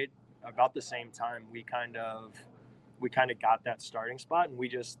right about the same time, we kind of got that starting spot, and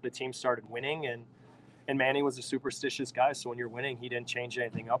the team started winning, and Manny was a superstitious guy. So when you're winning, he didn't change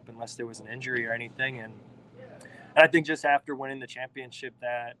anything up unless there was an injury or anything. And I think just after winning the championship,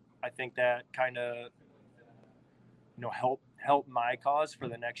 that kind of, helped my cause for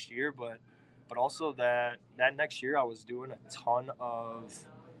the next year, but also that next year I was doing a ton of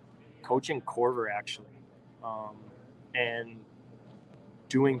coaching Corver actually, and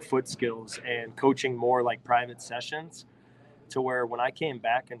doing foot skills and coaching more like private sessions, to where when I came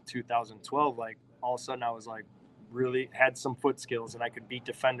back in 2012, like all of a sudden I was like really had some foot skills and I could beat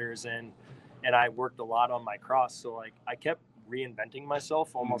defenders, and I worked a lot on my cross. So like I kept reinventing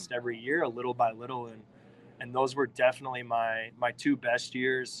myself almost every year, a little by little, and those were definitely my two best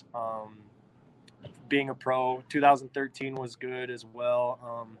years. Being a pro, 2013 was good as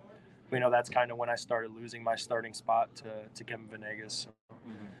well. That's kind of when I started losing my starting spot to Kevin Venegas.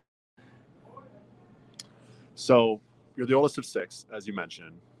 So you're the oldest of six, as you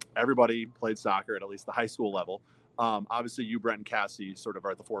mentioned. Everybody played soccer at least the high school level. Obviously, you, Brent, and Cassie sort of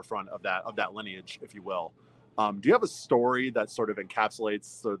are at the forefront of that lineage, if you will. Do you have a story that sort of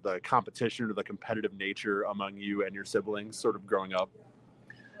encapsulates the competition or the competitive nature among you and your siblings sort of growing up?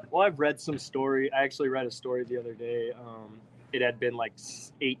 Well, I've read some story. I actually read a story the other day. It had been like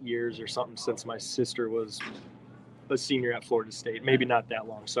 8 years or something since my sister was a senior at Florida State. Maybe not that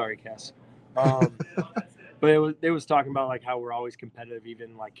long. Sorry, Cass. But it was talking about like how we're always competitive,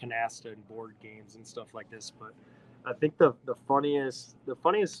 even like canasta and board games and stuff like this. But I think the funniest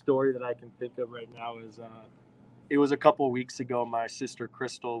story that I can think of right now is it was a couple of weeks ago. My sister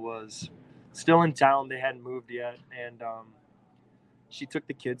Crystal was still in town. They hadn't moved yet, and she took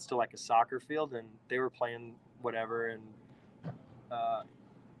the kids to like a soccer field, and they were playing whatever,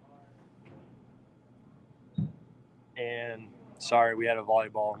 and sorry, we had a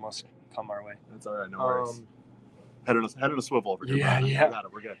volleyball almost come our way. That's all right, no worries. Head on a swivel over here. Yeah.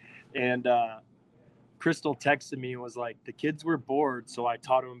 We're good. And Crystal texted me and was like, the kids were bored, so I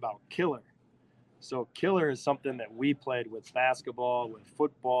taught them about killer. So killer is something that we played with basketball, with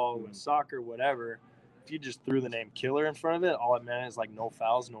football, with soccer, whatever. If you just threw the name killer in front of it, all it meant is like no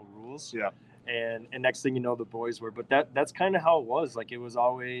fouls, no rules. Yeah. And next thing you know, the boys were. But that's kind of how it was. Like it was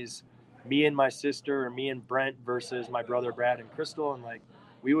always me and my sister, or me and Brent versus my brother Brad and Crystal, and like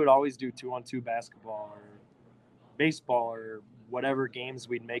we would always do 2-on-2 basketball or baseball or whatever games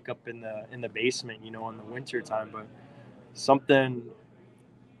we'd make up in the basement, in the winter time. But something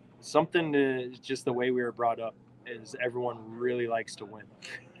to just the way we were brought up is everyone really likes to win.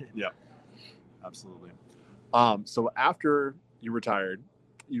 Yeah, absolutely. So after you retired,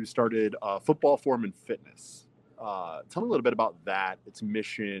 you started Football Form and Fitness. Tell me a little bit about that, its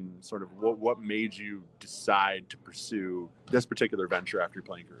mission, sort of what made you decide to pursue this particular venture after your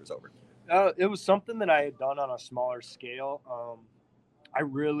playing career is over. It was something that I had done on a smaller scale.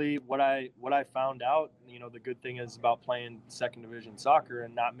 What I found out, the good thing is about playing second division soccer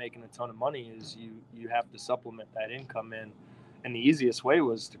and not making a ton of money is you have to supplement that income and the easiest way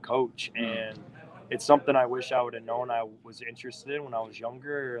was to coach. And it's something I wish I would have known I was interested in when I was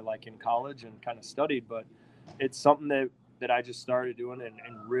younger, or like in college and kind of studied, but it's something that I just started doing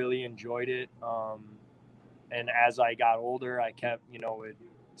and really enjoyed it. And as I got older, I kept, it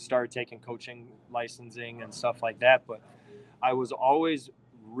started taking coaching licensing and stuff like that. But I was always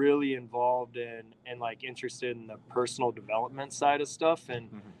really involved and like interested in the personal development side of stuff, and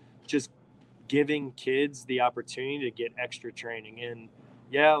just giving kids the opportunity to get extra training. And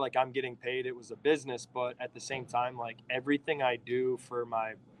yeah, like I'm getting paid. It was a business, but at the same time, like everything I do for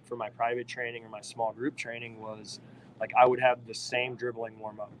my private training or my small group training was like I would have the same dribbling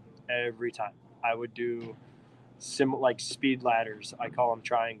warm up every time. I would do like speed ladders. I call them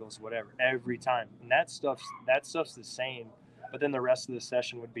triangles, whatever, every time. And that stuff's the same. But then the rest of the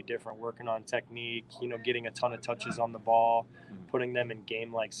session would be different, working on technique, getting a ton of touches on the ball, putting them in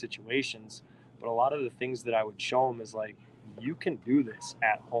game-like situations. But a lot of the things that I would show them is like, you can do this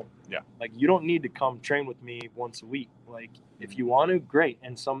at home. Yeah. Like you don't need to come train with me once a week. Like if you want to, great.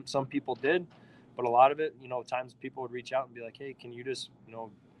 And some people did, but a lot of it, times people would reach out and be like, hey, can you just,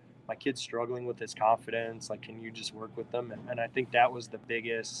 my kid's struggling with his confidence. Like, can you just work with them? And I think that was the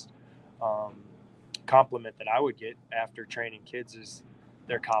biggest compliment that I would get after training kids is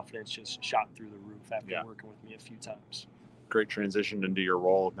their confidence just shot through the roof after working with me a few times. Great transition into your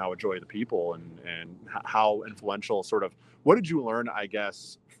role now with Joy of the People, and how influential sort of, what did you learn, I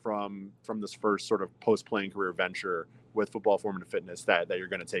guess, from this first sort of post-playing career venture with Football Formative Fitness that you're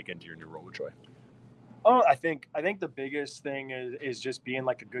going to take into your new role with Joy? Oh, I think the biggest thing is just being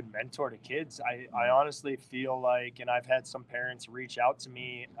like a good mentor to kids. I honestly feel like, and I've had some parents reach out to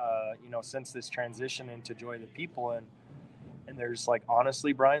me, since this transition into Joy of the People, and there's like,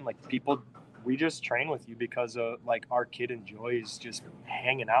 honestly, Brian, like people, we just train with you because like our kid enjoys just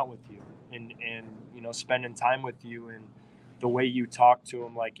hanging out with you and spending time with you, and the way you talk to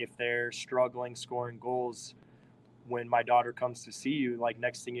them. Like if they're struggling scoring goals, when my daughter comes to see you, like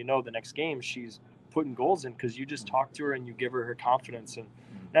next thing you know, the next game she's putting goals in because you just talk to her and you give her confidence. And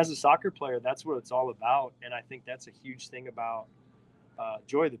as a soccer player, that's what it's all about. And I think that's a huge thing about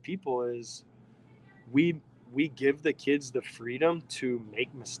Joy of the People is we give the kids the freedom to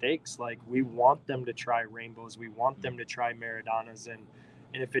make mistakes. Like we want them to try rainbows. We want them to try Maradonas. And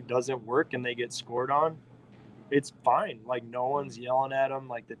if it doesn't work and they get scored on, it's fine. Like no one's yelling at them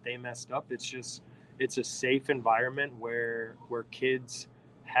like that they messed up. It's just, it's a safe environment where kids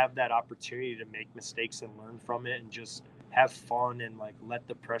have that opportunity to make mistakes and learn from it and just have fun and like let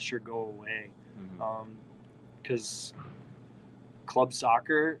the pressure go away. Because club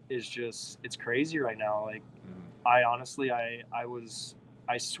soccer is just, it's crazy right now. Like I honestly, I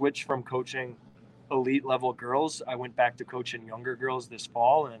switched from coaching elite level girls. I went back to coaching younger girls this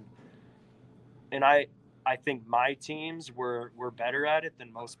fall, and I think my teams were better at it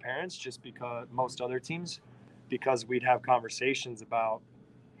than most parents, just because most other teams, because we'd have conversations about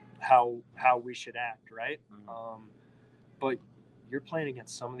how we should act, right? But you're playing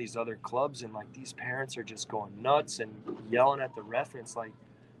against some of these other clubs, and like these parents are just going nuts and yelling at the ref. And it's like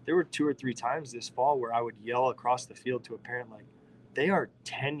there were 2 or 3 times this fall where I would yell across the field to a parent like, they are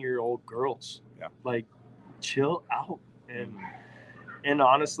 10-year-old girls. Yeah. Like, chill out. And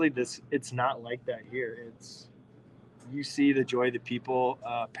honestly, it's not like that here. It's, you see the Joy of the People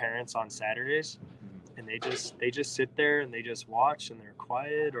parents on Saturdays, and they just sit there and they just watch and they're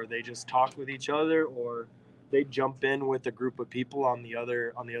quiet, or they just talk with each other, or they jump in with a group of people on the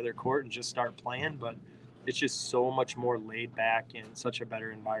other court and just start playing. But it's just so much more laid back and such a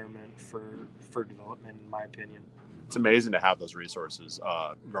better environment for development, in my opinion. It's amazing to have those resources.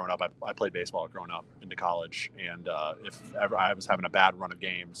 Growing up, I played baseball growing up into college, and if ever I was having a bad run of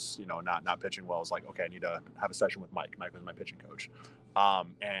games, not pitching well, I was like, okay, I need to have a session with Mike. Mike was my pitching coach,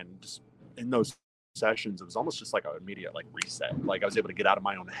 and just in those sessions, it was almost just like an immediate like reset. Like I was able to get out of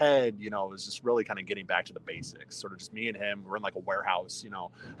my own head. It was just really kind of getting back to the basics. Sort of just me and him. We're in like a warehouse.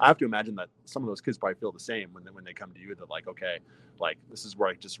 I have to imagine that some of those kids probably feel the same when they come to you. They're like, okay, like this is where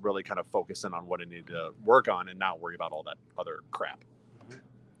I just really kind of focus in on what I need to work on and not worry about all that other crap.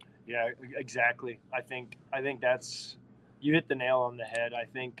 Yeah, exactly. I think that's, you hit the nail on the head. I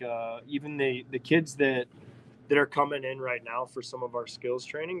think even the kids that are coming in right now for some of our skills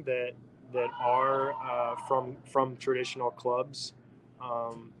training that are from traditional clubs.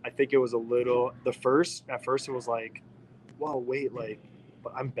 I think it was a little, at first it was like, whoa, wait, like,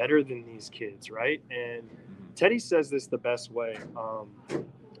 but I'm better than these kids, right? And Teddy says this the best way.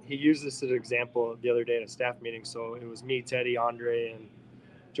 He used this as an example the other day at a staff meeting. So it was me, Teddy, Andre, and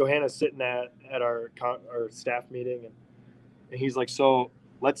Johanna sitting at our staff meeting, and he's like, so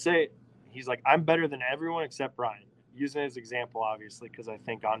let's say, he's like, I'm better than everyone except Brian. Using his example, obviously, because I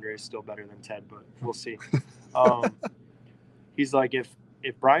think Andre is still better than Ted, but we'll see. He's like, if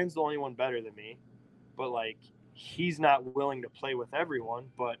Brian's the only one better than me, but like he's not willing to play with everyone,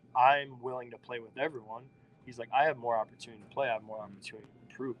 but I'm willing to play with everyone, he's like, I have more opportunity to play. I have more opportunity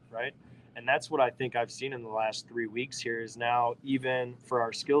to improve, right? And that's what I think I've seen in the last 3 weeks here is now, even for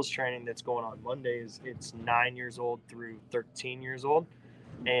our skills training that's going on Mondays, it's 9 years old through 13 years old.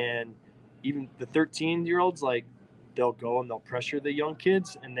 And even the 13-year-olds, like, they'll go and they'll pressure the young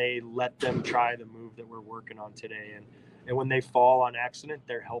kids and they let them try the move that we're working on today. And when they fall on accident,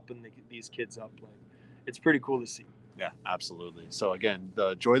 they're helping these kids up. Like, it's pretty cool to see. Yeah, absolutely. So again,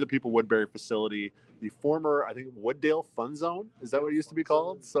 the Joy the People Woodbury facility, the former, I think, Wooddale Fun Zone, is that what it used to be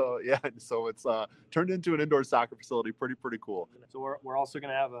called? So yeah, so it's turned into an indoor soccer facility. Pretty cool. So we're also going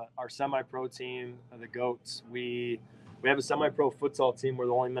to have our semi-pro team, the Goats. We have a semi-pro futsal team. We're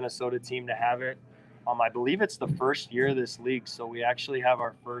the only Minnesota team to have it. I believe it's the first year of this league, so we actually have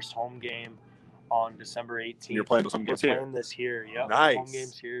our first home game on December 18th. You're playing some games here. Playing this here, yep. Nice. Home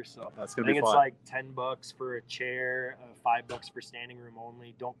games here, so that's I gonna be think fun. it's like $10 for a chair, $5 for standing room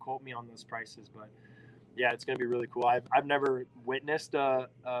only. Don't quote me on those prices, but yeah, it's gonna be really cool. I've never witnessed a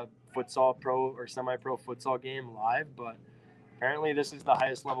futsal pro or semi-pro futsal game live, but apparently this is the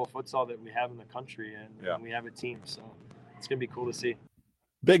highest level futsal that we have in the country, and we have a team, so it's gonna be cool to see.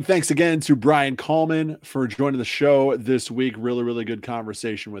 Big thanks again to Brian Coleman for joining the show this week. Really good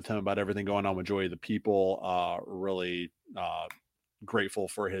conversation with him about everything going on with Joy of the People. Really grateful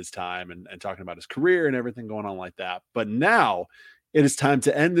for his time and talking about his career and everything going on like that. But now it is time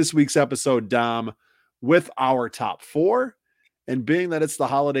to end this week's episode, Dom, with our top 4. And being that it's the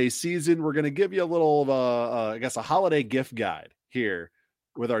holiday season, we're going to give you a little of a holiday gift guide here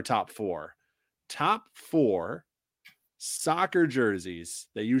with our top 4. Top 4 soccer jerseys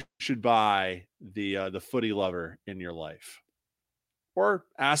that you should buy the footy lover in your life, or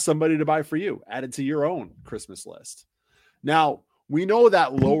ask somebody to buy for you. Add it to your own Christmas list. Now, we know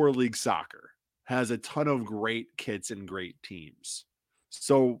that lower league soccer has a ton of great kits and great teams.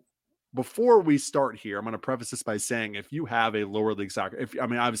 So before we start here, I'm going to preface this by saying, if you have a lower league soccer,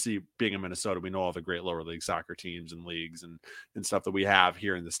 obviously being in Minnesota, we know all the great lower league soccer teams and leagues and stuff that we have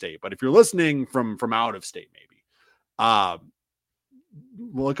here in the state. But if you're listening from out of state, maybe,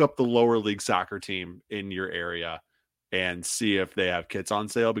 look up the lower league soccer team in your area and see if they have kits on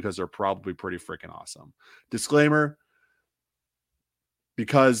sale, because they're probably pretty freaking awesome. Disclaimer,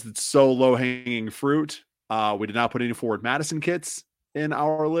 because it's so low hanging fruit, we did not put any Forward Madison kits in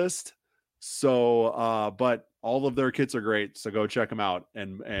our list. So, but all of their kits are great. So go check them out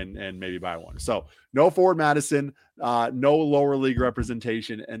and maybe buy one. So no Forward Madison, no lower league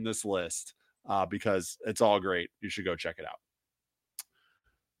representation in this list. Because it's all great. You should go check it out.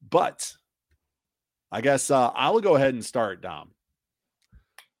 But I guess I'll go ahead and start, Dom.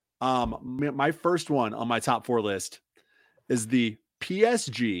 My first one on my top 4 list is the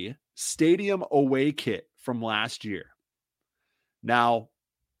PSG Stadium away kit from last year. Now,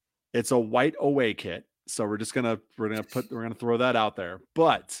 it's a white away kit, so we're gonna throw that out there.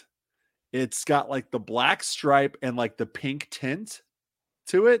 But it's got like the black stripe and like the pink tint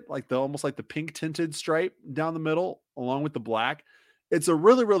to it, like almost like the pink tinted stripe down the middle along with the black. It's a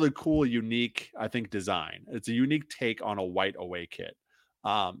really cool, unique, I think, design. It's a unique take on a white away kit.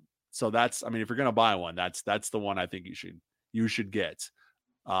 So that's, if you're gonna buy one, that's the one I think you should get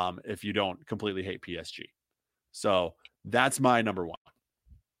if you don't completely hate PSG. So that's my number 1.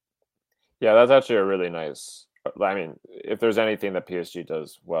 Yeah, that's actually a really nice. If there's anything that PSG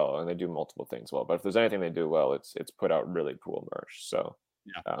does well, and they do multiple things well, but if there's anything they do well, it's put out really cool merch. So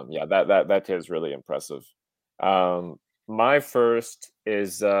that kit is really impressive. My first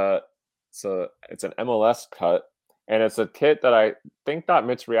is so it's an MLS cut, and it's a kit that I think got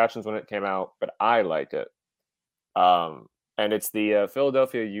mixed reactions when it came out, but I like it. And it's the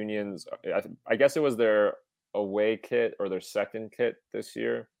Philadelphia Union's. I guess it was their away kit or their second kit this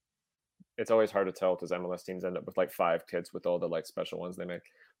year. It's always hard to tell because MLS teams end up with like 5 kits with all the like special ones they make.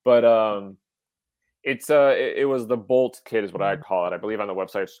 But it was the Bolt kit is what I call it. I believe on the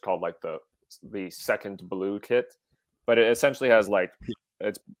website it's called like the second blue kit. But it essentially has like,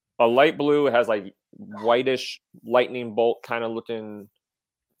 it's a light blue. It has like whitish lightning bolt kind of looking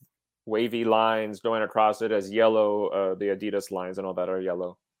wavy lines going across it, as yellow. The Adidas lines and all that are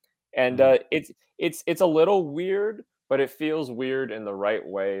yellow. And it's a little weird, but it feels weird in the right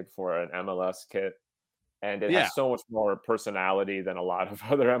way for an MLS kit. And it has so much more personality than a lot of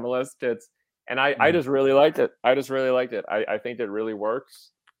other MLS kits. And I just really liked it. I think it really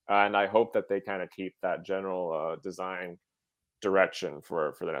works. And I hope that they kind of keep that general design direction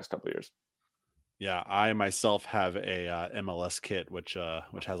for the next couple of years. Yeah, I myself have a MLS kit, which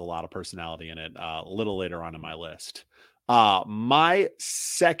has a lot of personality in it, a little later on in my list. My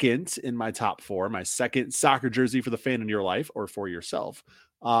second in my top 4, my second soccer jersey for the fan in your life or for yourself,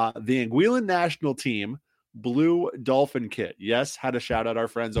 the Anguillan national team blue dolphin kit. Yes, had to shout out our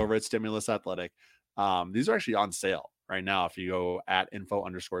friends over at Stimulus Athletic. These are actually on sale right now if you go at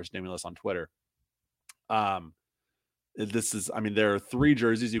 @info_stimulus on Twitter. This is, there are 3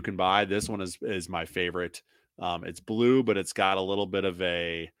 jerseys you can buy. This one is my favorite. It's blue, but it's got a little bit of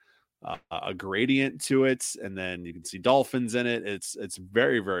a gradient to it, and then you can see dolphins in it. It's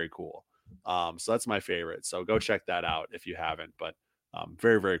very, very cool. So that's my favorite. So go check that out if you haven't. But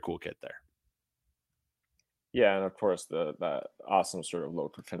very, very cool kit there. Yeah, and of course that awesome sort of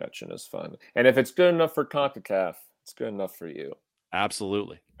local connection is fun. And if it's good enough for CONCACAF, it's good enough for you.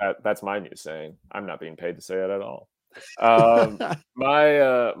 Absolutely. That's my new saying. I'm not being paid to say it at all.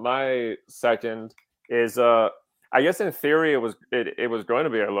 My second is I guess in theory it was going to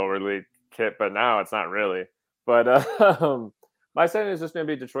be a lower league kit, but now it's not really. But my second is just going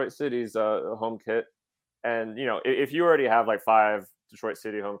to be Detroit City's home kit. And if you already have like 5 Detroit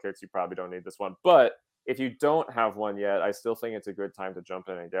City home kits, you probably don't need this one. But if you don't have one yet, I still think it's a good time to jump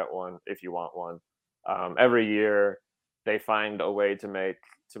in and get one if you want one. Every year they find a way to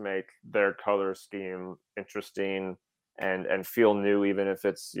make their color scheme interesting and feel new, even if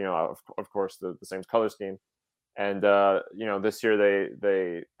it's of course the same color scheme. And this year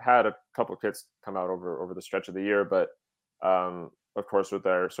they had a couple kits come out over the stretch of the year, but of course with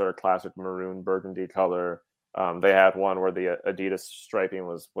their sort of classic maroon burgundy color, they had one where the Adidas striping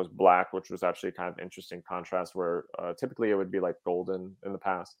was black, which was actually kind of interesting contrast where typically it would be like golden in the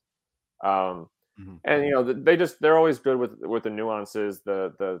past. And they're always good with the nuances.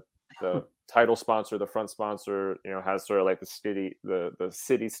 The title sponsor, the front sponsor, has sort of like the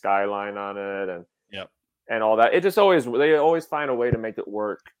city skyline on it, and all that. They always find a way to make it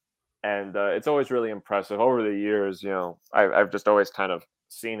work, and it's always really impressive. Over the years, I've just always kind of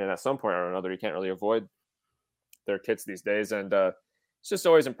seen it at some point or another. You can't really avoid their kits these days, and it's just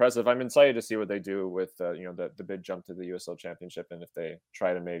always impressive. I'm excited to see what they do with the big jump to the USL Championship, and if they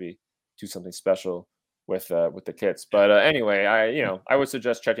try to maybe do something special with the kits. But anyway, I would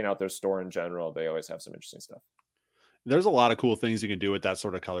suggest checking out their store in general. They always have some interesting stuff. There's a lot of cool things you can do with that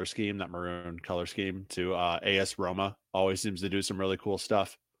sort of color scheme, that maroon color scheme too. AS Roma always seems to do some really cool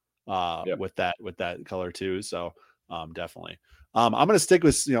stuff with that color too. So definitely. I'm going to stick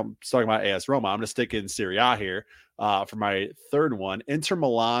with, talking about AS Roma, I'm going to stick in Serie A here for my third one. Inter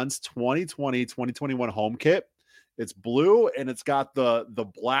Milan's 2020-2021 home kit. It's blue and it's got the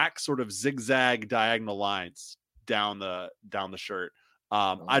black sort of zigzag diagonal lines down the shirt.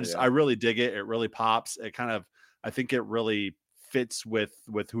 I really dig it. It really pops. It kind of, I think it really fits with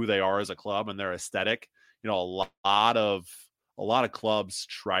who they are as a club and their aesthetic. A lot of clubs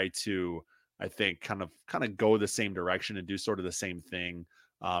try to, I think, kind of go the same direction and do sort of the same thing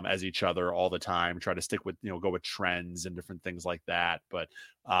as each other all the time, try to stick with, go with trends and different things like that. But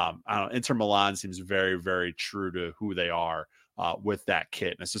I don't know, Inter Milan seems very, very true to who they are with that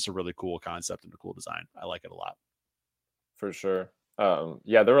kit. And it's just a really cool concept and a cool design. I like it a lot. For sure. There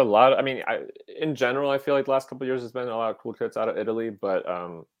are a lot. In general, I feel like the last couple of years has been a lot of cool kits out of Italy, but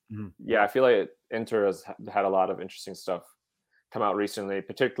I feel like Inter has had a lot of interesting stuff come out recently,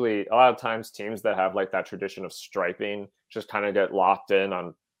 particularly a lot of times teams that have like that tradition of striping just kind of get locked in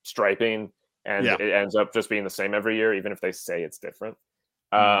on striping, and it ends up just being the same every year, even if they say it's different.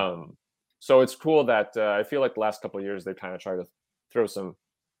 So it's cool that I feel like the last couple of years they kind of try to throw some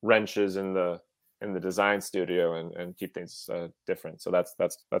wrenches in the design studio and keep things different. So that's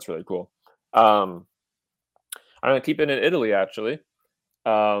really cool. I'm gonna keep it in Italy actually.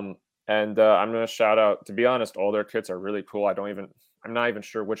 And I'm going to shout out, to be honest, all their kits are really cool. I'm not even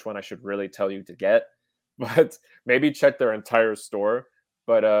sure which one I should really tell you to get, but maybe check their entire store.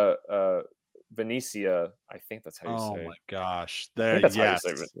 But Venezia, I think that's how you say it. Oh my gosh. That's how you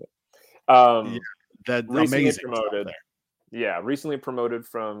say it. That's recently amazing. Promoted. Yeah, recently promoted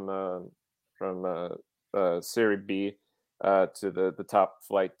from Serie B to the top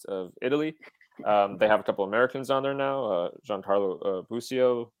flight of Italy. They have a couple Americans on there now, Giancarlo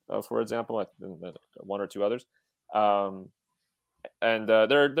Busio, for example, and one or two others. And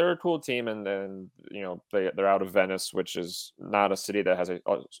they're a cool team, and then they're out of Venice, which is not a city that has a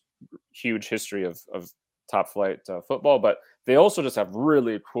huge history of top flight football, but they also just have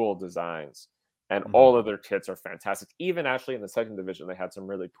really cool designs, and all of their kits are fantastic. Even actually in the second division, they had some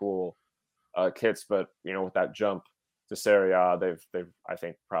really cool kits, but with that jump to Serie A, they've I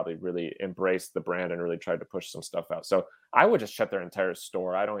think probably really embraced the brand and really tried to push some stuff out. So I would just check their entire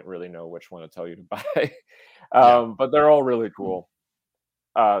store. I don't really know which one to tell you to buy, but they're all really cool.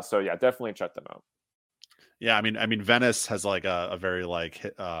 So yeah, definitely check them out. Yeah, I mean, Venice has like a very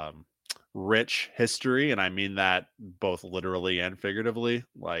rich history, and I mean that both literally and figuratively.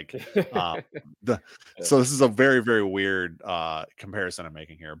 So this is a very, very weird comparison I'm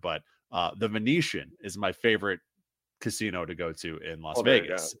making here, but the Venetian is my favorite casino to go to in Las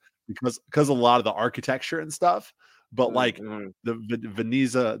Vegas because a lot of the architecture and stuff. but like the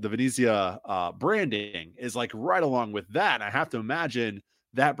Venezia branding is like right along with that. And I have to imagine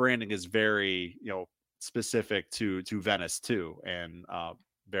that branding is very, specific to Venice too, and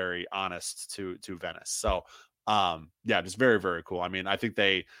very honest to Venice. So yeah, just very, very cool. I mean, I think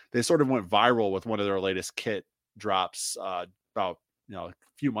they sort of went viral with one of their latest kit drops about a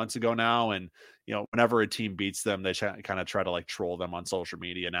few months ago now, and whenever a team beats them, they kind of try to like troll them on social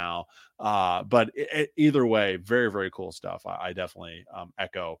media now. But either way, very, very cool stuff. I definitely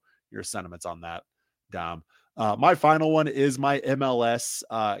echo your sentiments on that, Dom. My final one is my MLS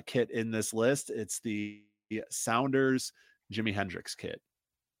kit in this list. It's the Sounders Jimi Hendrix kit.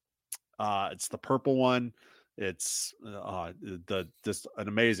 It's the purple one. It's just an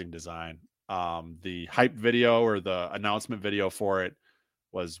amazing design. The hype video or the announcement video for it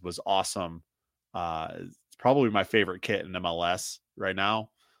was awesome. It's probably my favorite kit in MLS right now.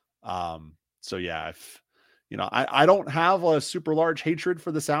 So yeah, I don't have a super large hatred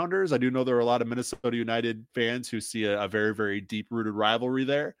for the Sounders. I do know there are a lot of Minnesota United fans who see a very, very deep rooted rivalry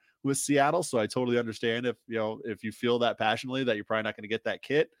there with Seattle. So I totally understand if you feel that passionately that you're probably not going to get that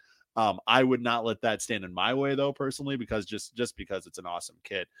kit. I would not let that stand in my way though, personally, because just because it's an awesome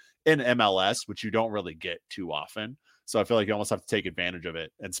kit in MLS, which you don't really get too often. So I feel like you almost have to take advantage of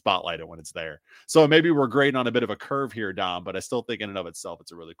it and spotlight it when it's there. So maybe we're grading on a bit of a curve here, Dom, but I still think in and of itself,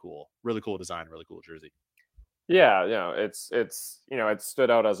 it's a really cool design, really cool jersey. Yeah, it's it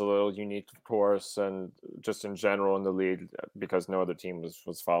stood out as a little unique, of course, and just in general in the league because no other team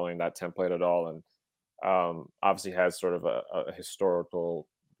was following that template at all, and obviously has sort of a historical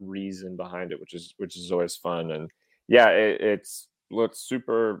reason behind it, which is always fun. And yeah, it looks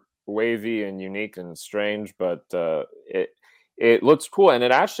super wavy and unique and strange, but it looks cool, and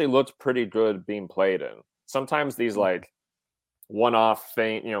it actually looks pretty good being played in. Sometimes these like one-off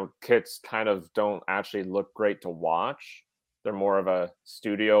thing, kits kind of don't actually look great to watch. They're more of a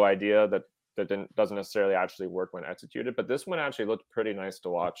studio idea that doesn't necessarily actually work when executed. But this one actually looked pretty nice to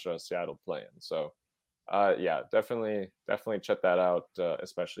watch Seattle play in. So yeah, definitely check that out,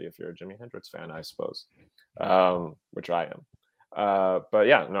 especially if you're a Jimi Hendrix fan, I suppose, which I am. But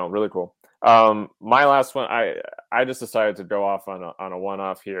yeah, no, really cool. My last one, I just decided to go off on a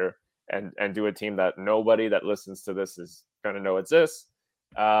one-off here and do a team that nobody that listens to this is going to know exists.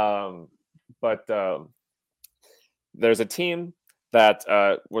 But there's a team that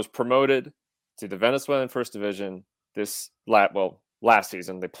was promoted to the Venezuelan First Division last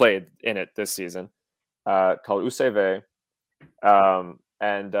season. They played in it this season, called UCV.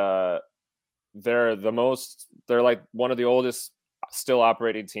 And they're like one of the oldest still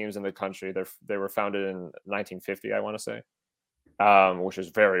operating teams in the country. They were founded in 1950, I want to say, which is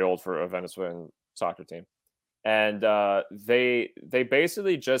very old for a Venezuelan soccer team. And they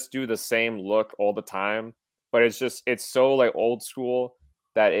basically just do the same look all the time, but it's so like old school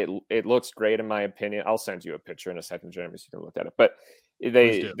that it looks great in my opinion. I'll send you a picture in a second, Jeremy, so you can look at it. But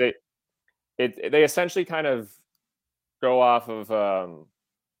they essentially kind of go off of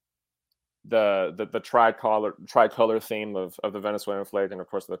the tricolor theme of the Venezuelan flag, and of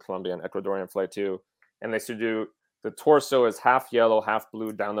course the Colombian and Ecuadorian flag too. And they should do the torso is half yellow, half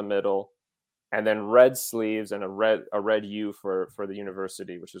blue down the middle, and then red sleeves and a red U for the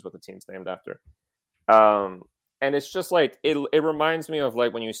university, which is what the team's named after. And it's just like it reminds me of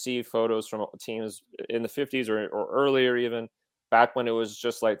like when you see photos from teams in the 50s or earlier, even back when it was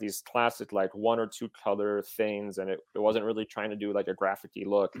just like these classic like one or two color things, and it wasn't really trying to do like a graphic-y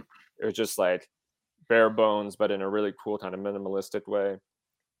look. It was just like bare bones, but in a really cool kind of minimalistic way.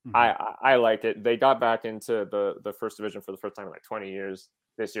 Mm-hmm. I liked it. They got back into the First Division for the first time in like 20 years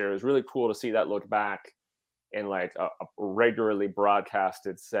this year. It was really cool to see that look back in like a regularly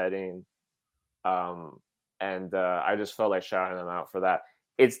broadcasted setting. And I just felt like shouting them out for that.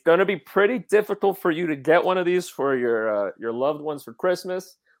 It's going to be pretty difficult for you to get one of these for your loved ones for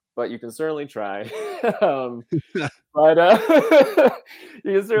Christmas, but you can certainly try. But you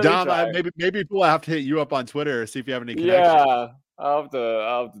can certainly try. Maybe we'll have to hit you up on Twitter, see if you have any connections. Yeah,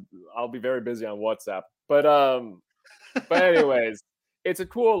 I'll be very busy on WhatsApp. But anyways, it's a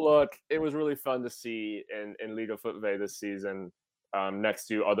cool look. It was really fun to see in Liga FUTV this season, next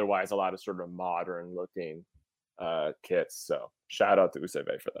to otherwise a lot of sort of modern looking kits. So shout out to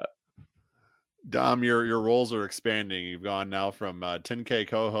UCV for that. Dom, your roles are expanding. You've gone now from 10K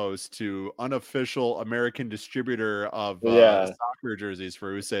co-host to unofficial American distributor of soccer jerseys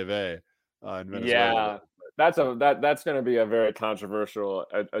for UCV in Venezuela. Yeah, that's going to be a very controversial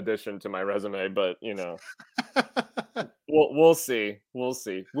addition to my resume, but we'll see.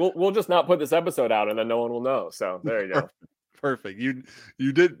 We'll just not put this episode out, and then no one will know. So there you go. Perfect. You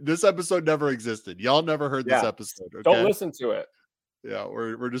did. This episode never existed. Y'all never heard this episode. Okay? Don't listen to it. Yeah,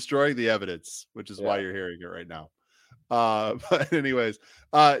 we're destroying the evidence, which is why you're hearing it right now. But anyways,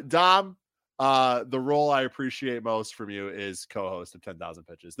 Dom, the role I appreciate most from you is co-host of 10,000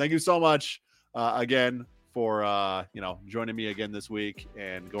 Pitches. Thank you so much again for joining me again this week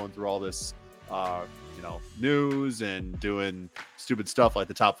and going through all this news and doing stupid stuff like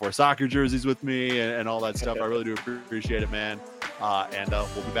the top 4 soccer jerseys with me and all that stuff. I really do appreciate it, man. And we'll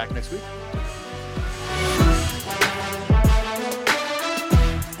be back next week.